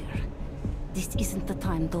here. This isn't the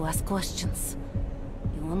time to ask questions.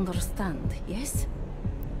 You understand, yes?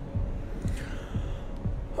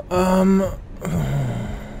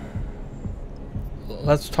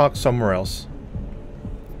 Let's talk somewhere else.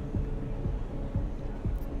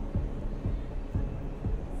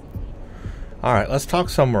 Alright, let's talk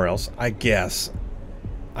somewhere else, I guess.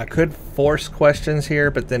 I could force questions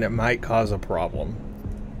here, but then it might cause a problem.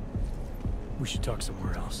 We should talk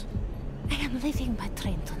somewhere else. I am leaving by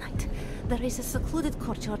train tonight. There is a secluded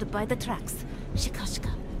courtyard by the tracks.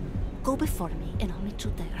 Shikashka. Go before me and I'll meet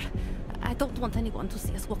you there. I don't want anyone to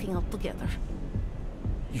see us walking out together.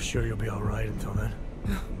 You sure you'll be alright until then?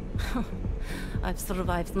 I've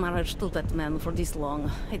survived marriage to that man for this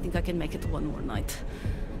long. I think I can make it one more night.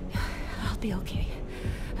 I'll be okay.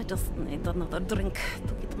 I just need another drink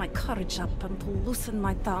to get my courage up and to loosen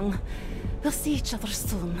my tongue. We'll see each other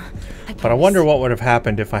soon. But I wonder what would have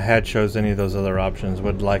happened if I had chose any of those other options.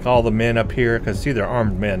 Would, like, all the men up here, because see, they're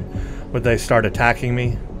armed men, would they start attacking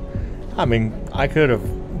me? I mean, I could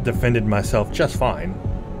have defended myself just fine.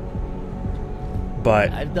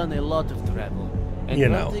 But I've done a lot of travel. And you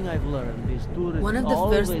one know, thing I've learned is tourists One of the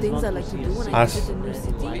first things I like to do when I visit a new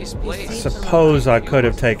city. I suppose I could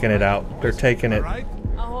have taken it out, or taken it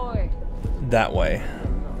that way.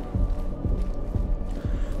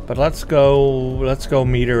 But let's go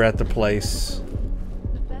meet her at the place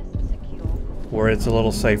where it's a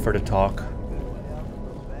little safer to talk.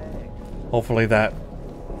 Hopefully that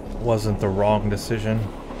wasn't the wrong decision.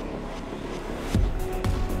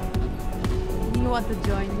 You want to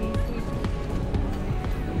join me?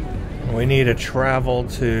 We need to travel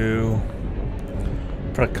to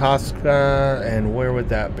Prakaska, and where would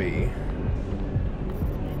that be?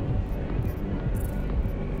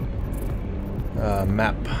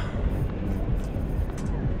 Map.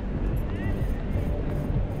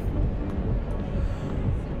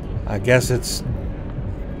 I guess it's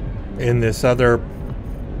in this other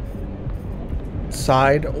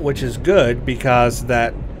side, which is good because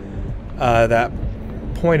that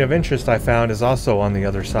point of interest I found is also on the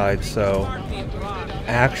other side, so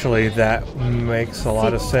actually that makes a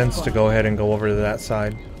lot of sense to go ahead and go over to that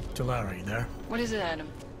side. Delara, you there? What is it, Adam?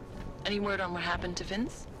 Any word on what happened to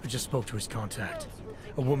Vince? I just spoke to his contact.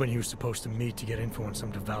 A woman he was supposed to meet to get info on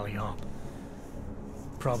some Diwali op.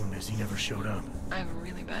 Problem is, he never showed up. I have a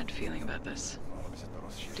really bad feeling about this.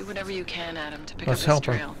 Do whatever you can, Adam, to pick Let's up help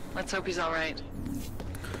his him. trail. Let's hope he's alright.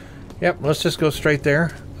 Yep, let's just go straight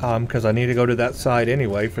there, because I need to go to that side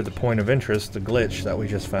anyway for the point of interest, the glitch that we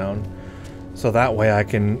just found. So that way I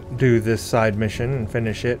can do this side mission and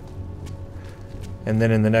finish it. And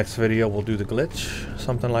then in the next video we'll do the glitch,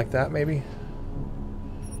 something like that maybe.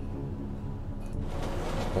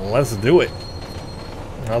 Let's do it.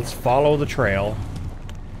 Let's follow the trail.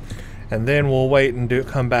 And then we'll wait and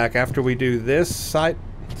come back after we do this side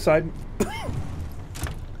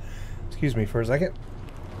excuse me for a second.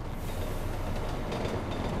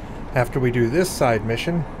 After we do this side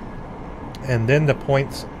mission and then the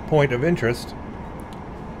point of interest.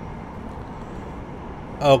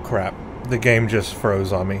 Oh crap, the game just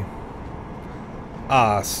froze on me.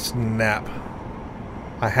 Ah, snap.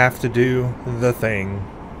 I have to do the thing.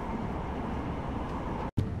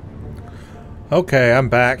 Okay, I'm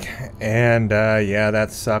back, and yeah,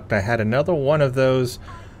 that sucked. I had another one of those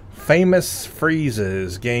famous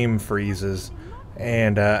freezes, game freezes,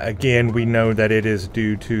 and again, we know that it is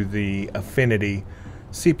due to the affinity,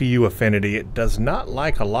 CPU affinity. It does not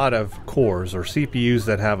like a lot of cores, or CPUs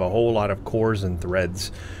that have a whole lot of cores and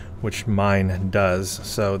threads, which mine does,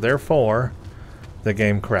 so therefore, the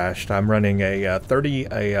game crashed. I'm running a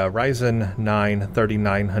Ryzen 9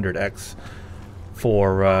 3900X,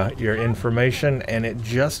 for your information, and it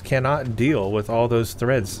just cannot deal with all those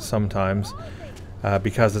threads sometimes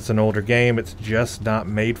because it's an older game. It's just not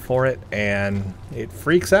made for it, and it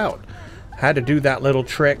freaks out. Had to do that little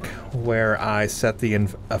trick where I set the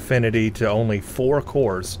affinity to only 4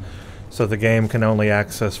 cores, so the game can only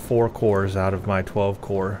access 4 cores out of my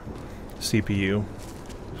 12-core CPU.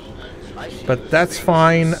 But that's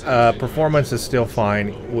fine. Performance is still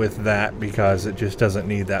fine with that because it just doesn't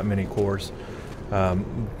need that many cores.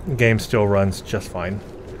 Game still runs just fine.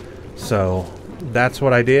 So that's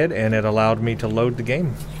what I did, and it allowed me to load the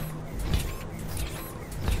game.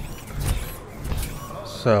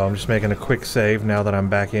 So I'm just making a quick save now that I'm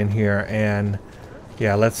back in here, and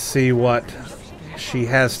yeah, let's see what she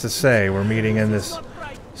has to say. We're meeting in this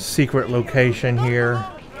secret location here,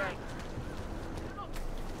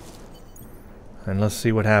 and let's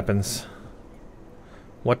see what happens.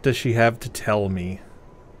 What does she have to tell me?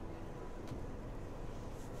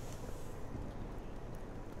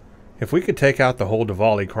 If we could take out the whole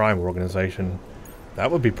Diwali crime organization, that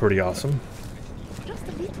would be pretty awesome. Just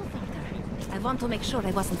a little further. I want to make sure I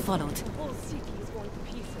wasn't followed.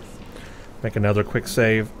 Make another quick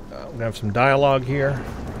save. We're gonna have some dialogue here.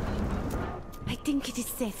 I think it is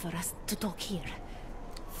safe for us to talk here.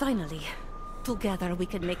 Finally, together we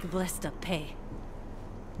can make Vlasta pay.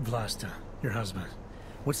 Vlasta, your husband.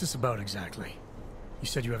 What's this about exactly? You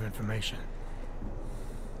said you have information.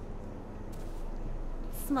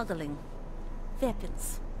 Smuggling.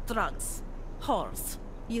 Weapons. Drugs. Whores.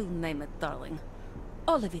 You name it, darling.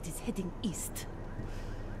 All of it is heading east.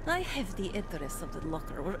 I have the address of the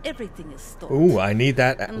locker where everything is stored. Ooh, I need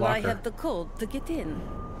that and locker. I have the code to get in.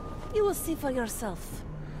 You will see for yourself.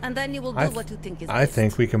 And then you will do what you think is I best.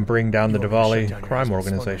 think we can bring down the Diwali crime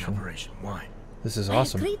organization. Why? This is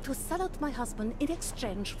awesome. I agreed to sell out my husband in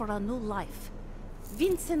exchange for a new life.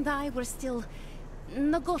 Vince and I were still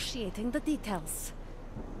negotiating the details.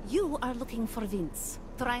 You are looking for Vince,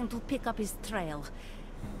 trying to pick up his trail.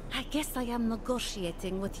 I guess I am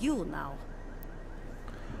negotiating with you now.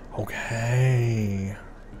 Okay.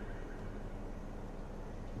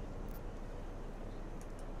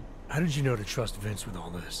 How did you know to trust Vince with all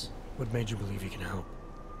this? What made you believe he can help?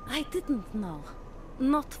 I didn't know.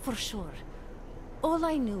 Not for sure. All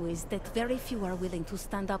I knew is that very few are willing to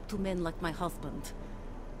stand up to men like my husband.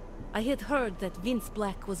 I had heard that Vince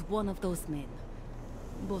Black was one of those men.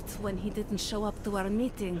 But when he didn't show up to our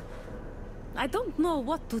meeting, I don't know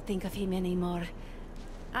what to think of him anymore.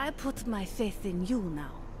 I put my faith in you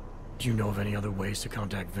now. Do you know of any other ways to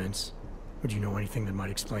contact Vince? Or do you know anything that might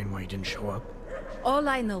explain why he didn't show up? All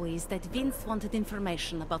I know is that Vince wanted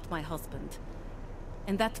information about my husband.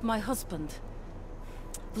 And that my husband...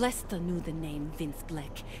 Lester knew the name Vince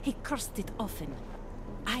Black. He cursed it often.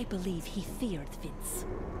 I believe he feared Vince.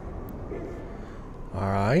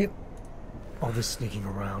 Alright. All this sneaking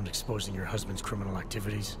around, exposing your husband's criminal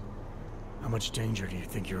activities. How much danger do you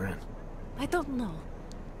think you're in? I don't know.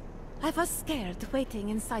 I was scared waiting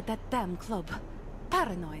inside that damn club.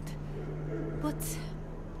 Paranoid. But...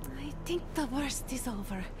 I think the worst is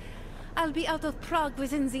over. I'll be out of Prague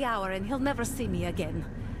within the hour and he'll never see me again.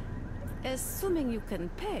 Assuming you can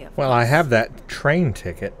pay, of Well, course. I have that train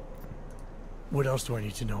ticket. What else do I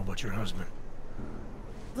need to know about your husband?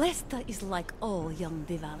 Lester is like all young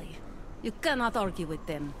Diwali. You cannot argue with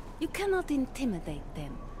them. You cannot intimidate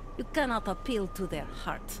them. You cannot appeal to their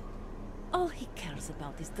heart. All he cares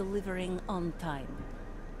about is delivering on time.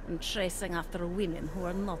 And chasing after women who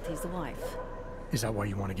are not his wife. Is that why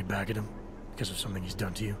you want to get back at him? Because of something he's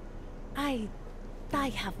done to you? I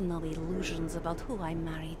have no illusions about who I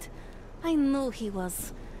married. I knew he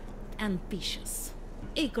was ambitious,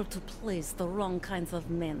 eager to please the wrong kinds of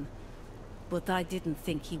men. But I didn't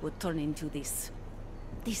think he would turn into this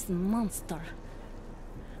monster.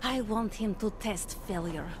 I want him to test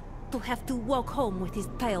failure, to have to walk home with his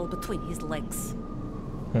tail between his legs.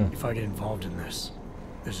 If I get involved in this,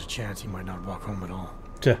 there's a chance he might not walk home at all.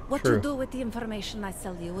 What you do with the information I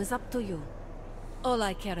sell you is up to you. All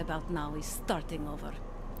I care about now is starting over.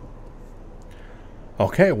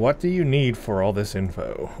 Okay, what do you need for all this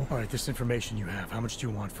info? Alright, this information you have, how much do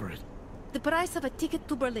you want for it? The price of a ticket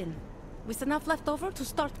to Berlin, with enough left over to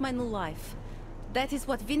start my new life. That is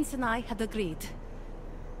what Vince and I had agreed.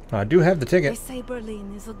 I do have the They ticket. say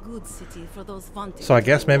Berlin is a good city for those wanting So I to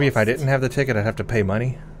guess get maybe if I lost. didn't have the ticket, I'd have to pay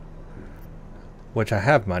money. Which I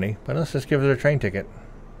have money, but let's just give her a train ticket.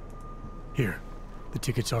 Here, the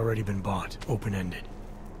ticket's already been bought, open-ended.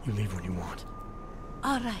 You leave when you want.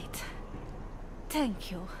 All right.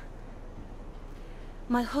 Thank you.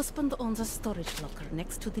 My husband owns a storage locker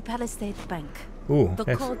next to the Palisade Bank. Ooh, the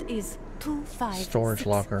it's code is 2565. storage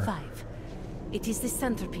locker. It is the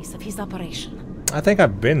centerpiece of his operation. I think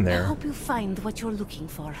I've been I there, hope you find what you're looking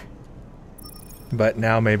for. but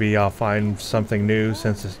now maybe I'll find something new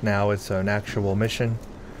since it's an actual mission.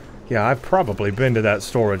 Yeah, I've probably been to that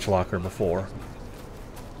storage locker before.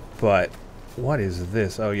 But what is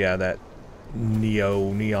this? Oh yeah, that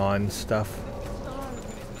neon stuff.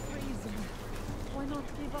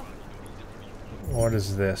 What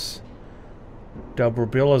is this?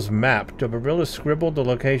 Dobrbilla's map. Dobrbilla's scribbled the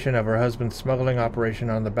location of her husband's smuggling operation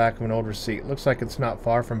on the back of an old receipt. Looks like it's not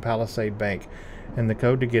far from Palisade Bank. And the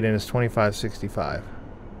code to get in is 2565.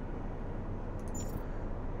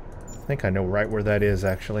 I think I know right where that is,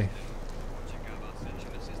 actually.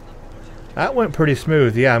 That went pretty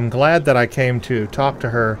smooth. Yeah, I'm glad that I came to talk to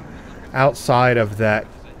her outside of that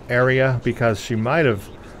area, because she might have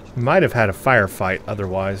had a firefight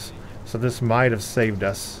otherwise. So this might have saved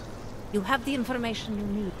us. You have the information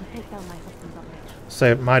you need to take down my husband's operation.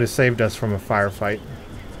 So it might have saved us from a firefight.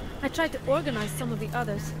 I tried to organize some of the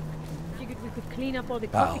others. Figured we could clean up all the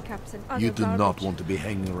coffee cups and other You do garbage. not want to be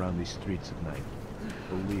hanging around these streets at night.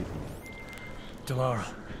 Believe me. Delara,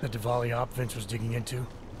 that Diwali op Vince was digging into?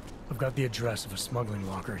 I've got the address of a smuggling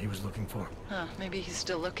locker he was looking for. Huh, maybe he's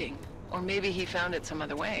still looking. Or maybe he found it some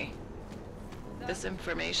other way. This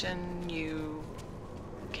information, you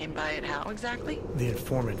came by it how exactly? The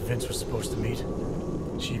informant Vince was supposed to meet.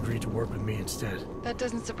 She agreed to work with me instead. That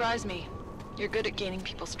doesn't surprise me. You're good at gaining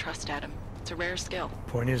people's trust, Adam. It's a rare skill.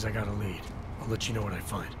 Point is, I got a lead. I'll let you know what I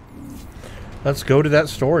find. Let's go to that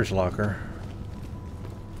storage locker.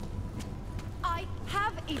 I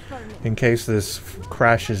have a permit. In case this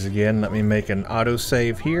crashes again, let me make an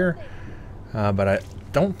autosave here. But I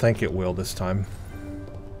don't think it will this time.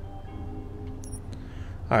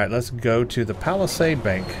 Alright, let's go to the Palisade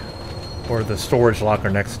Bank. Or the storage locker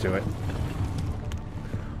next to it.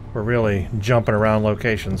 We're really jumping around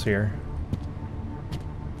locations here.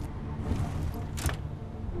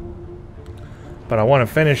 But I want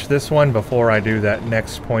to finish this one before I do that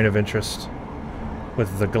next point of interest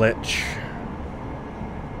with the glitch.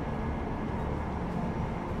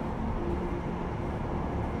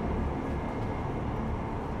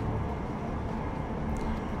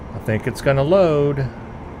 I think it's gonna load.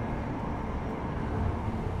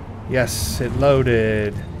 Yes, it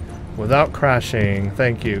loaded without crashing.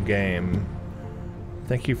 Thank you, game.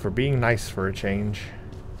 Thank you for being nice for a change.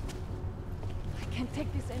 I can't take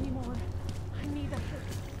this anymore. I need a...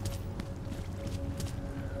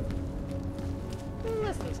 Who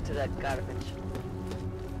listens to that garbage?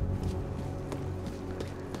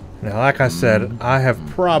 Now, like I said, I have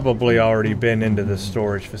probably already been into this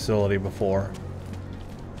storage facility before.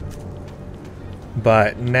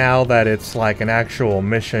 But now that it's like an actual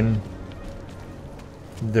mission,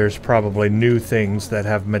 there's probably new things that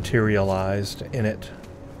have materialized in it.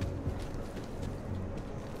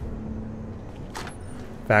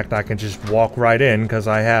 In fact, I can just walk right in because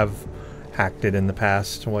I have hacked it in the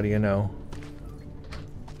past. What do you know?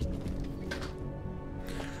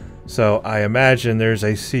 So I imagine there's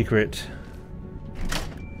a secret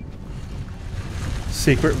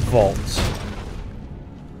vault.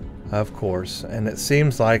 Of course, and it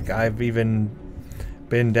seems like I've even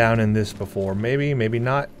been down in this before. Maybe, maybe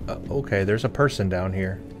not. Okay, there's a person down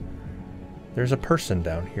here. There's a person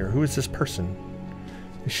down here. Who is this person?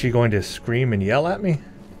 Is she going to scream and yell at me?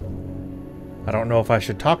 I don't know if I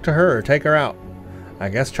should talk to her or take her out. I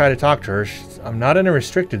guess try to talk to her. I'm not in a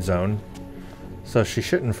restricted zone, so she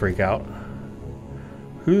shouldn't freak out.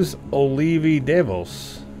 Who's Olivi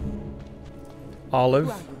Devos? Olive?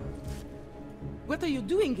 What are you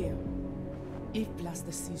doing here? If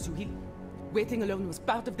Vlasta sees you here, waiting alone was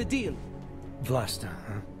part of the deal. Vlasta,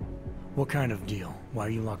 huh? What kind of deal? Why are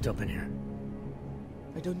you locked up in here?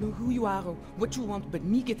 I don't know who you are or what you want, but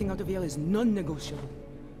me getting out of here is non-negotiable.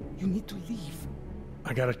 You need to leave.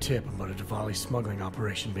 I got a tip about a Diwali smuggling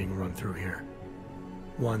operation being run through here.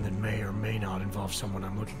 One that may or may not involve someone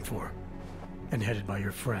I'm looking for. And headed by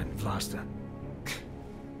your friend, Vlasta.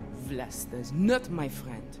 Vlasta is not my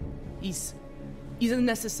friend. He's a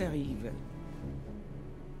necessary evil.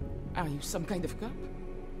 Are you some kind of cop?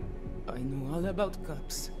 I know all about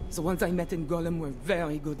cops. The ones I met in Golem were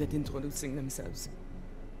very good at introducing themselves.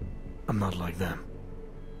 I'm not like them.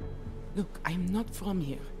 Look, I'm not from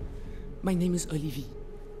here. My name is Olivier.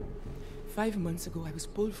 5 months ago, I was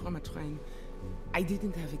pulled from a train. I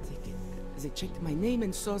didn't have a ticket. They checked my name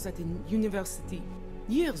and saw that in university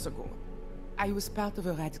years ago. I was part of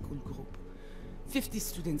a radical group. 50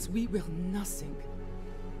 students, we were nothing.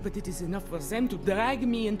 But it is enough for them to drag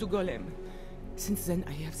me into Golem. Since then,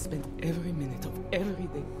 I have spent every minute of every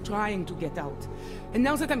day trying to get out. And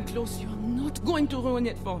now that I'm close, you're not going to ruin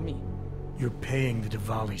it for me. You're paying the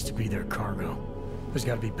Diwalis to be their cargo. There's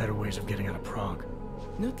got to be better ways of getting out of Prague.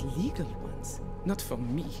 Not legal ones. Not for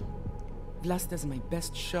me. Vlasta's my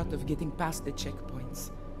best shot of getting past the checkpoints.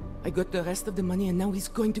 I got the rest of the money and now he's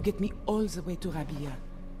going to get me all the way to Rabia.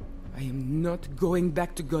 I am not going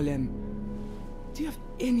back to Golem. Do you have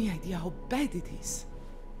any idea how bad it is?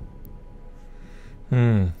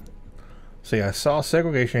 See, I saw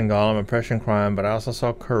segregation in Gollum, oppression, crime, but I also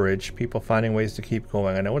saw courage, people finding ways to keep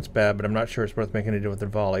going. I know it's bad, but I'm not sure it's worth making a deal with their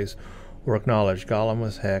volleys or acknowledge. Gollum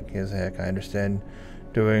was heck, is heck. I understand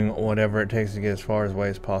doing whatever it takes to get as far away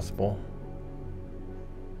as possible.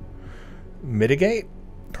 Mitigate,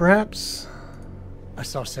 perhaps? I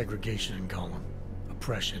saw segregation in Gollum,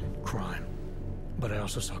 oppression, crime, but I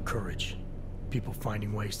also saw courage, people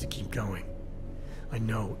finding ways to keep going. I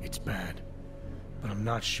know it's bad, but I'm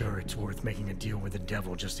not sure it's worth making a deal with the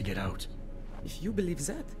devil just to get out. If you believe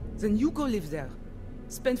that, then you go live there.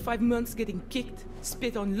 Spend 5 months getting kicked,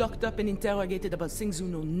 spit on, locked up, and interrogated about things you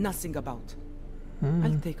know nothing about.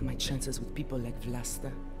 I'll take my chances with people like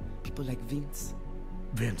Vlasta, people like Vince.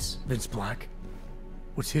 Vince Black?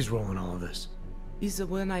 What's his role in all of this? He's the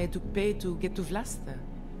one I had to pay to get to Vlasta.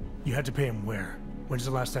 You had to pay him where? When's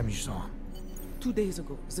the last time you saw him? 2 days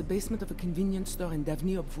ago, the basement of a convenience store in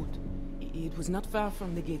Davni Obwood. It was not far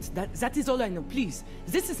from the gates. That is all I know. Please,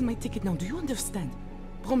 this is my ticket now. Do you understand?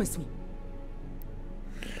 Promise me.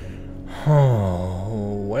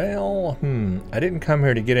 Oh, well, I didn't come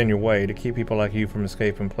here to get in your way, to keep people like you from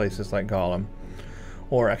escaping places like Gollum.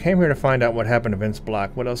 Or I came here to find out what happened to Vince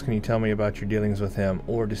Black. What else can you tell me about your dealings with him,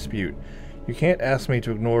 or dispute? You can't ask me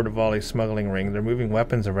to ignore Diwali's smuggling ring. They're moving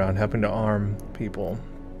weapons around, helping to arm people.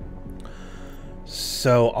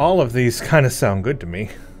 So all of these kind of sound good to me.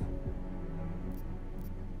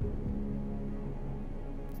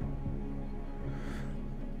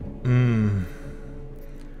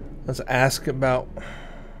 Let's ask about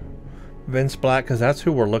Vince Black, because that's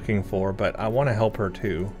who we're looking for, but I want to help her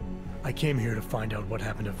too. I came here to find out what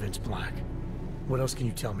happened to Vince Black. What else can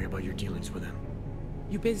you tell me about your dealings with him?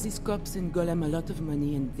 You pay these cops in Golem a lot of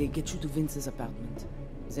money and they get you to Vince's apartment.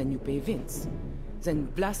 Then you pay Vince. Then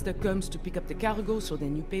Vlasta comes to pick up the cargo, so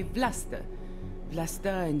then you pay Vlasta.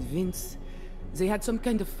 Vlasta and Vince, they had some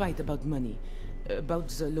kind of fight about money, about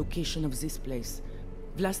the location of this place.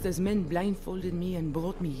 Vlasta's men blindfolded me and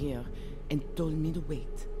brought me here, and told me to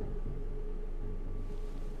wait.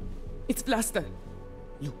 It's Vlasta!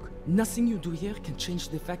 Look, nothing you do here can change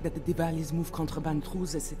the fact that the Diwalis move contraband through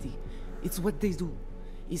the city. It's what they do.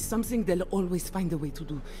 It's something they'll always find a way to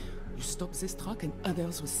do. You stop this truck and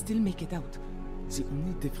others will still make it out. The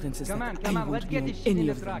only difference is that I won't let's be get on this shit any in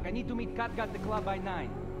the of them. truck. I need to meet Kat at the club by 9.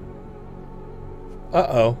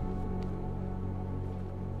 Uh-oh.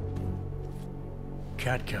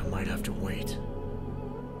 Katka might have to wait.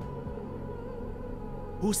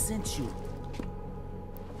 Who sent you?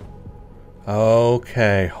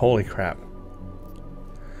 Okay, holy crap.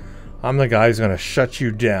 I'm the guy who's gonna shut you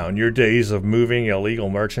down. Your days of moving illegal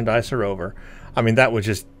merchandise are over. I mean, that was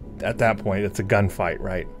just, at that point, it's a gunfight,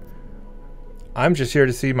 right? I'm just here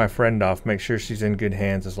to see my friend off, make sure she's in good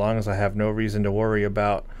hands. As long as I have no reason to worry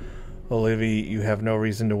about Olivia, you have no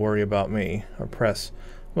reason to worry about me. Or press.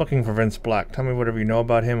 I'm looking for Vince Black. Tell me whatever you know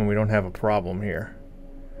about him and we don't have a problem here.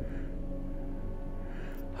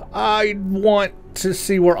 I want to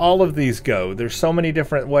see where all of these go. There's so many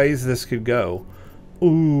different ways this could go.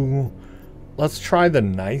 Ooh. Let's try the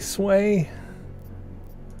nice way.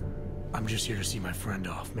 I'm just here to see my friend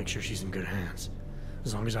off, make sure she's in good hands.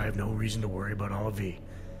 As long as I have no reason to worry about Olivia,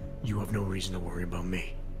 you have no reason to worry about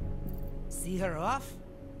me. See her off?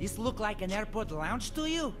 This look like an airport lounge to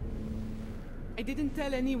you? I didn't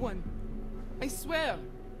tell anyone. I swear.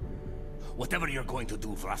 Whatever you're going to do,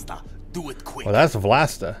 Vlasta, do it quick. Well, that's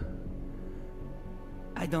Vlasta.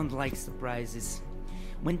 I don't like surprises.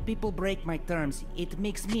 When people break my terms, it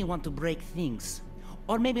makes me want to break things.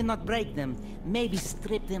 Or maybe not break them, maybe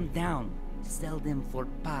strip them down. Sell them for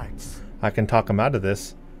parts. I can talk him out of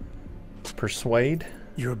this. Persuade?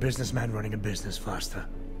 You're a businessman running a business, Vlasta.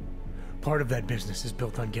 Part of that business is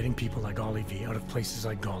built on getting people like Olivia out of places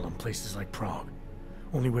like Golem, places like Prague.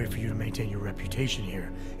 Only way for you to maintain your reputation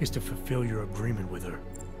here is to fulfill your agreement with her.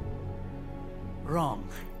 Wrong.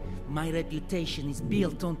 My reputation is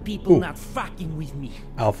built on people not fucking with me.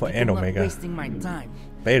 Alpha people and not Omega. Wasting my time.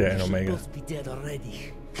 Beta and You should Omega. both be dead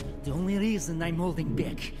already. The only reason I'm holding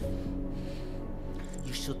back.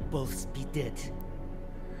 You should both be dead.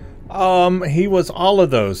 He was all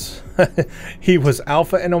of those. He was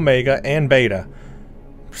Alpha and Omega and Beta.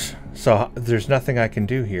 So there's nothing I can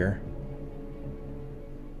do here.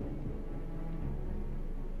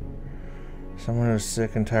 Someone who's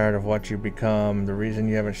sick and tired of what you become. The reason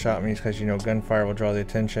you haven't shot me is because you know gunfire will draw the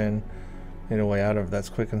attention. Need a way out of that's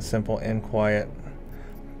quick and simple and quiet.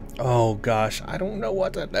 Oh gosh, I don't know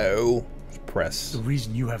what to do. Press. The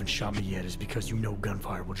reason you haven't shot me yet is because you know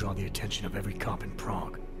gunfire will draw the attention of every cop in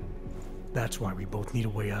Prague. That's why we both need a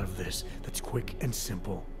way out of this that's quick and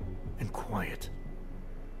simple and quiet.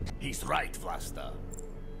 He's right, Vlasta.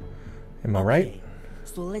 Am I right?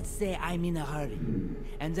 So let's say I'm in a hurry,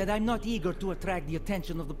 and that I'm not eager to attract the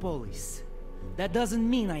attention of the police. That doesn't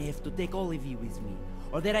mean I have to take Olivia with me,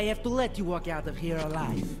 or that I have to let you walk out of here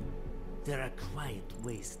alive. There are quiet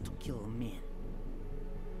ways to kill a man.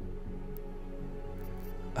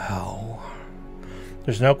 Ow.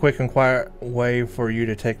 There's no quick and quiet way for you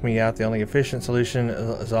to take me out. The only efficient solution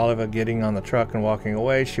is Oliva getting on the truck and walking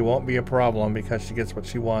away. She won't be a problem because she gets what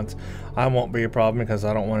she wants. I won't be a problem because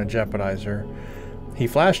I don't want to jeopardize her. He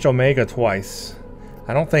flashed Omega twice.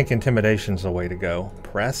 I don't think intimidation's the way to go.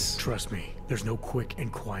 Press? Trust me, there's no quick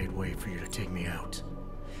and quiet way for you to take me out.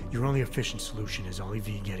 Your only efficient solution is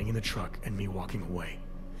Olivia getting in the truck and me walking away.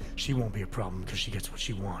 She won't be a problem because she gets what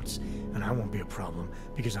she wants, and I won't be a problem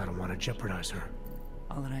because I don't want to jeopardize her.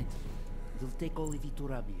 All right. We'll take Olivia to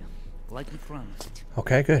Rabia, like we promised.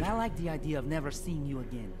 Okay, good. And I like the idea of never seeing you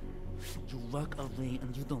again. You walk away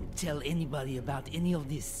and you don't tell anybody about any of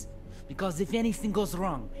this. Because if anything goes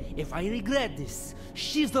wrong, if I regret this,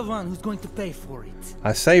 she's the one who's going to pay for it.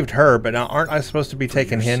 I saved her, but now aren't I supposed to be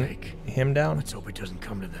taking him down? Let's hope it doesn't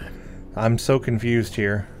come to that. I'm so confused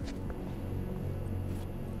here.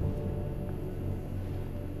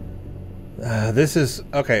 This is...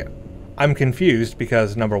 Okay, I'm confused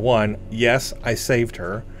because, number one, yes, I saved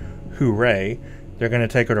her. Hooray. They're going to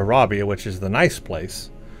take her to Rabia, which is the nice place.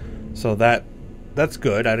 So that's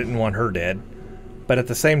good. I didn't want her dead. But at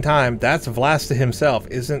the same time, that's Vlasta himself.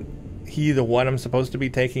 Isn't he the one I'm supposed to be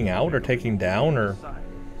taking out or taking down? Or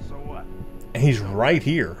He's right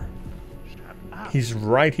here. He's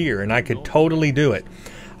right here, and I could totally do it.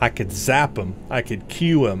 I could zap him. I could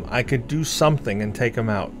cue him. I could do something and take him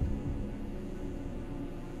out.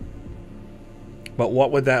 But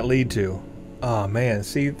what would that lead to? Oh man,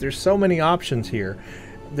 see, there's so many options here.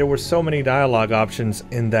 There were so many dialogue options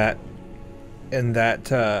in that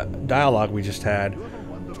dialogue we just had,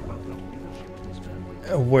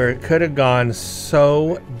 where it could have gone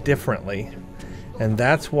so differently, and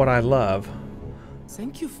that's what I love.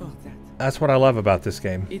 Thank you for that. That's what I love about this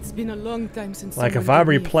game. It's been a long time since. Like if I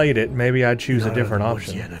replayed it, maybe I'd choose a different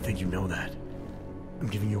option. Yeah, I think you know that. I'm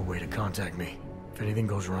giving you a way to contact me if anything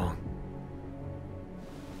goes wrong.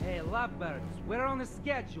 Hey, lovebirds, we're on a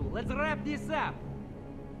schedule. Let's wrap this up.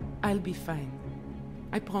 I'll be fine.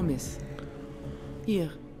 I promise.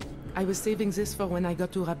 Here, I was saving this for when I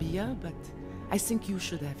got to Rabia, but I think you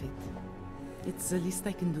should have it. It's the least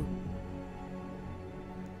I can do.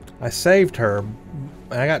 I saved her.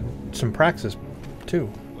 I got some praxis too.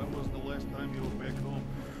 When was the last time you were back home?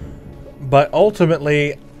 But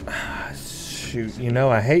ultimately, shoot, you know,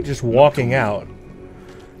 I hate just walking out,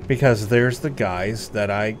 because there's the guys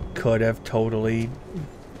that I could have totally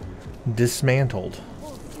dismantled.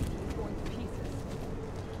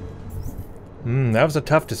 That was a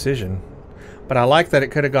tough decision. But I like that it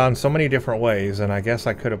could have gone so many different ways, and I guess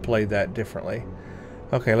I could have played that differently.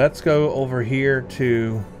 Okay, let's go over here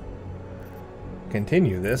to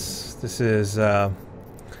continue this. This is I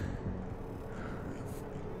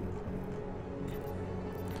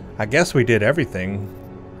guess we did everything.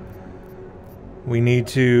 We need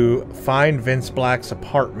to find Vince Black's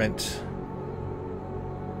apartment.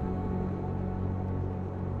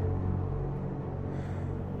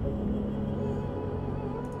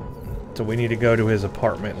 So we need to go to his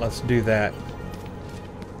apartment. Let's do that.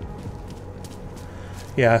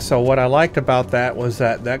 Yeah, so what I liked about that was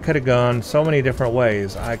that that could have gone so many different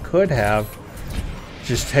ways. I could have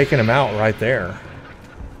just taken him out right there.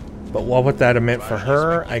 But what would that have meant for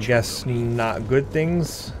her? I guess not good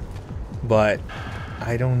things. But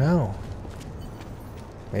I don't know.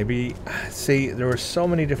 Maybe, see, there were so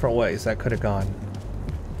many different ways that could have gone.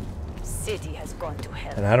 City has gone to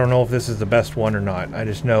hell. And I don't know if this is the best one or not. I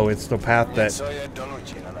just know it's the path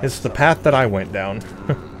that I went down.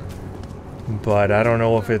 But I don't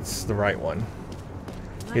know if it's the right one.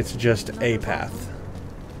 It's just a path.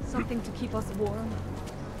 Something to keep us warm.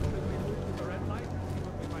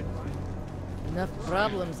 Enough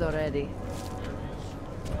problems already.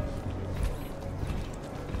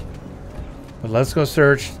 But let's go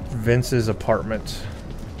search Vince's apartment.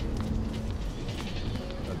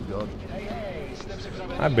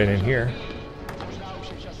 I've been in here.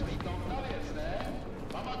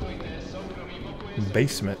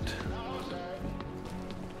 Basement.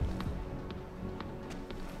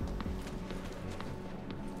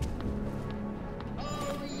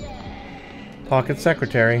 Pocket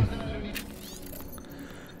secretary.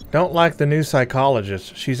 Don't like the new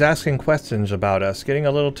psychologist. She's asking questions about us, getting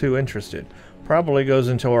a little too interested. Probably goes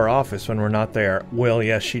into our office when we're not there. Well,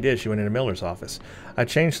 yes, she did. She went into Miller's office. I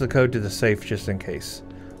changed the code to the safe just in case.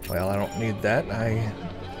 Well, I don't need that. I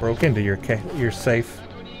broke into your safe.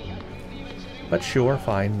 But sure,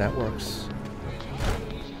 fine, that works.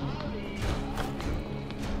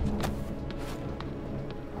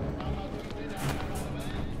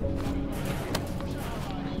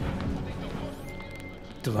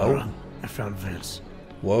 Delara, I found Vince.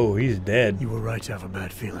 Whoa, he's dead. You were right to have a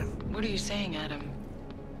bad feeling. What are you saying, Adam?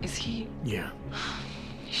 Is he... Yeah.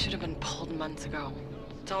 He should have been pulled months ago.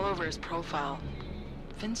 It's all over his profile.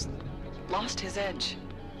 Vince lost his edge.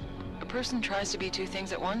 A person tries to be two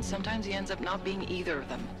things at once, sometimes he ends up not being either of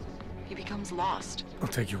them. He becomes lost. I'll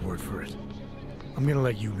take your word for it. I'm gonna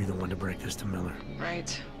let you be the one to break this to Miller.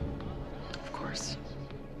 Right. Of course.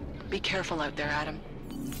 Be careful out there, Adam.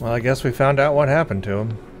 Well, I guess we found out what happened to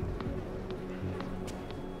him.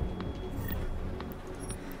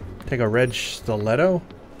 Take a red stiletto?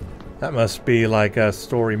 That must be like a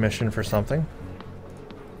story mission for something.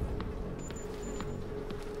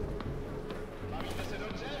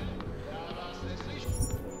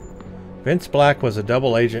 Vince Black was a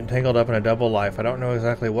double agent tangled up in a double life. I don't know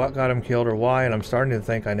exactly what got him killed or why, and I'm starting to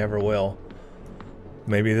think I never will.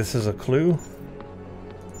 Maybe this is a clue?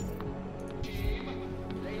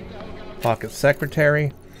 Pocket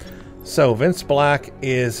secretary. So, Vince Black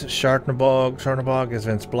is Schartnebog. Schartnebog is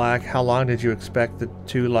Vince Black. How long did you expect the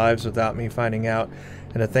 2 lives without me finding out?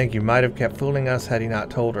 And to think you might have kept fooling us had he not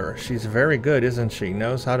told her. She's very good, isn't she?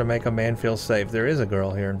 Knows how to make a man feel safe. There is a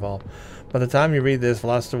girl here involved. By the time you read this,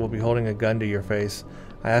 Veloster will be holding a gun to your face.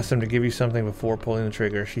 I asked him to give you something before pulling the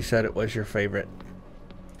trigger. She said it was your favorite.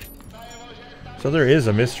 So there is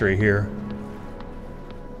a mystery here.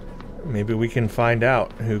 Maybe we can find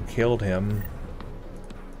out who killed him.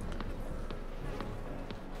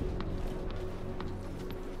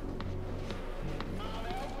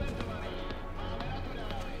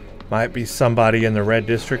 Might be somebody in the Red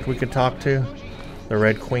District we could talk to. The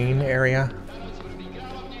Red Queen area.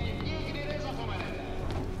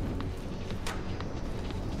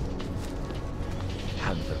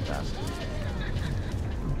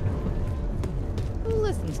 Who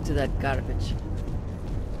listens to that garbage?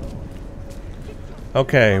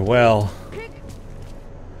 Okay, well,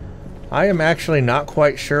 I am actually not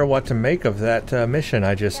quite sure what to make of that mission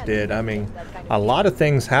I just did. I mean, a lot of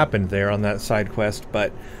things happened there on that side quest,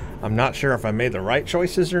 but I'm not sure if I made the right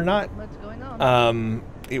choices or not.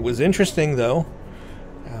 It was interesting, though.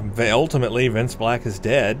 Ultimately, Vince Black is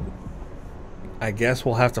dead. I guess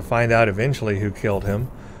we'll have to find out eventually who killed him.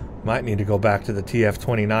 Might need to go back to the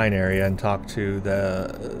TF-29 area and talk to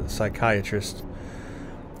the psychiatrist.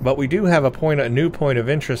 But we do have a new point of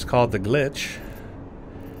interest called the glitch.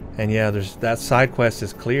 And yeah, that side quest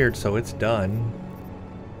is cleared, so it's done.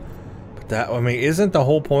 But that, I mean, isn't the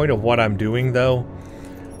whole point of what I'm doing, though,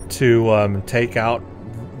 to take out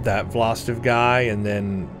that Vlastov guy and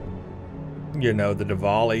then, you know, the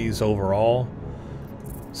Diwalis overall?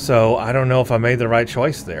 So I don't know if I made the right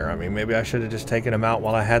choice there. I mean, maybe I should have just taken him out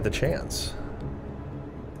while I had the chance.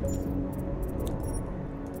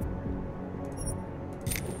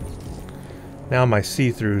 Now my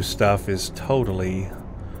see-through stuff is totally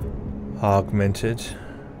augmented.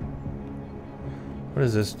 What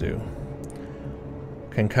does this do?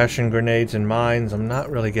 Concussion grenades and mines. I'm not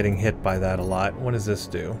really getting hit by that a lot. What does this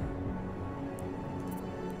do?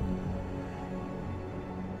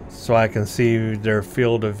 So I can see their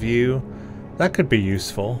field of view. That could be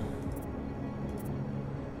useful.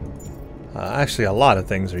 Actually, a lot of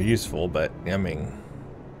things are useful, but I mean...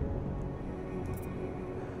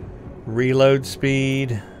 Reload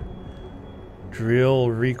speed, drill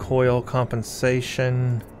recoil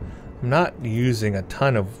compensation. I'm not using a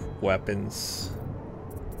ton of weapons.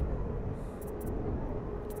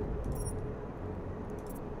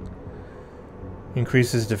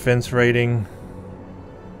 Increases defense rating.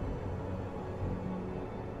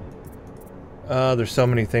 There's so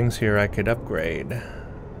many things here I could upgrade.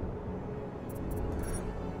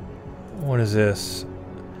 What is this?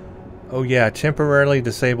 Oh yeah, temporarily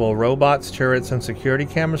disable robots, turrets, and security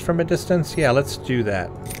cameras from a distance? Yeah, let's do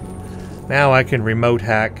that. Now I can remote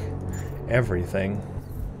hack everything.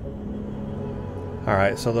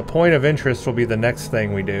 Alright, so the point of interest will be the next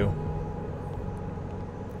thing we do.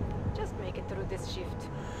 Just make it through this shift.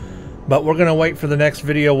 But we're going to wait for the next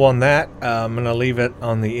video on that. I'm going to leave it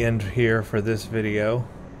on the end here for this video.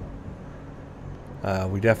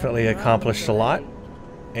 We definitely accomplished a lot.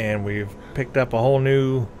 And we've picked up a whole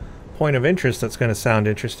new point of interest that's going to sound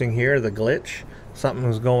interesting here. The glitch.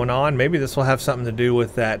 Something's going on. Maybe this will have something to do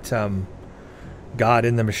with that God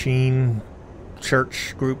in the Machine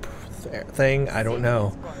church group thing. I don't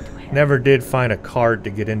know. Never did find a card to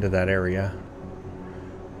get into that area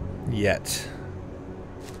yet.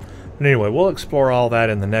 But anyway, we'll explore all that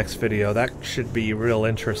in the next video. That should be real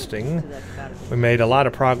interesting. We made a lot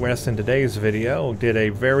of progress in today's video. Did a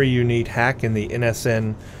very unique hack in the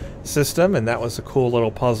NSN system, and that was a cool little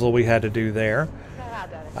puzzle we had to do there.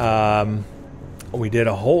 We did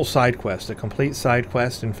a whole side quest, a complete side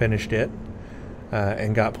quest, and finished it,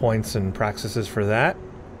 and got points and praxises for that.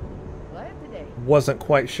 Wasn't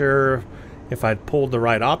quite sure if I'd pulled the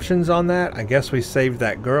right options on that. I guess we saved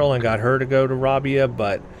that girl and got her to go to Rabia,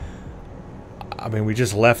 but I mean, we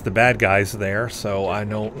just left the bad guys there, so I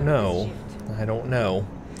don't know. I don't know.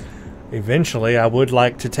 Eventually, I would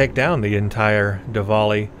like to take down the entire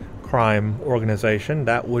Diwali crime organization.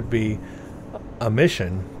 That would be a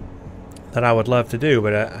mission that I would love to do,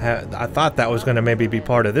 but I thought that was going to maybe be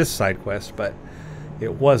part of this side quest, but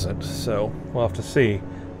it wasn't, so we'll have to see,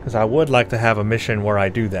 because I would like to have a mission where I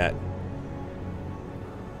do that.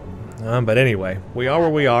 But anyway, we are where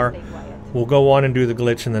we are. We'll go on and do the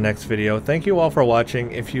glitch in the next video. Thank you all for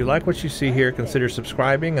watching. If you like what you see here, consider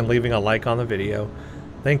subscribing and leaving a like on the video.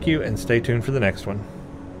 Thank you, and stay tuned for the next one.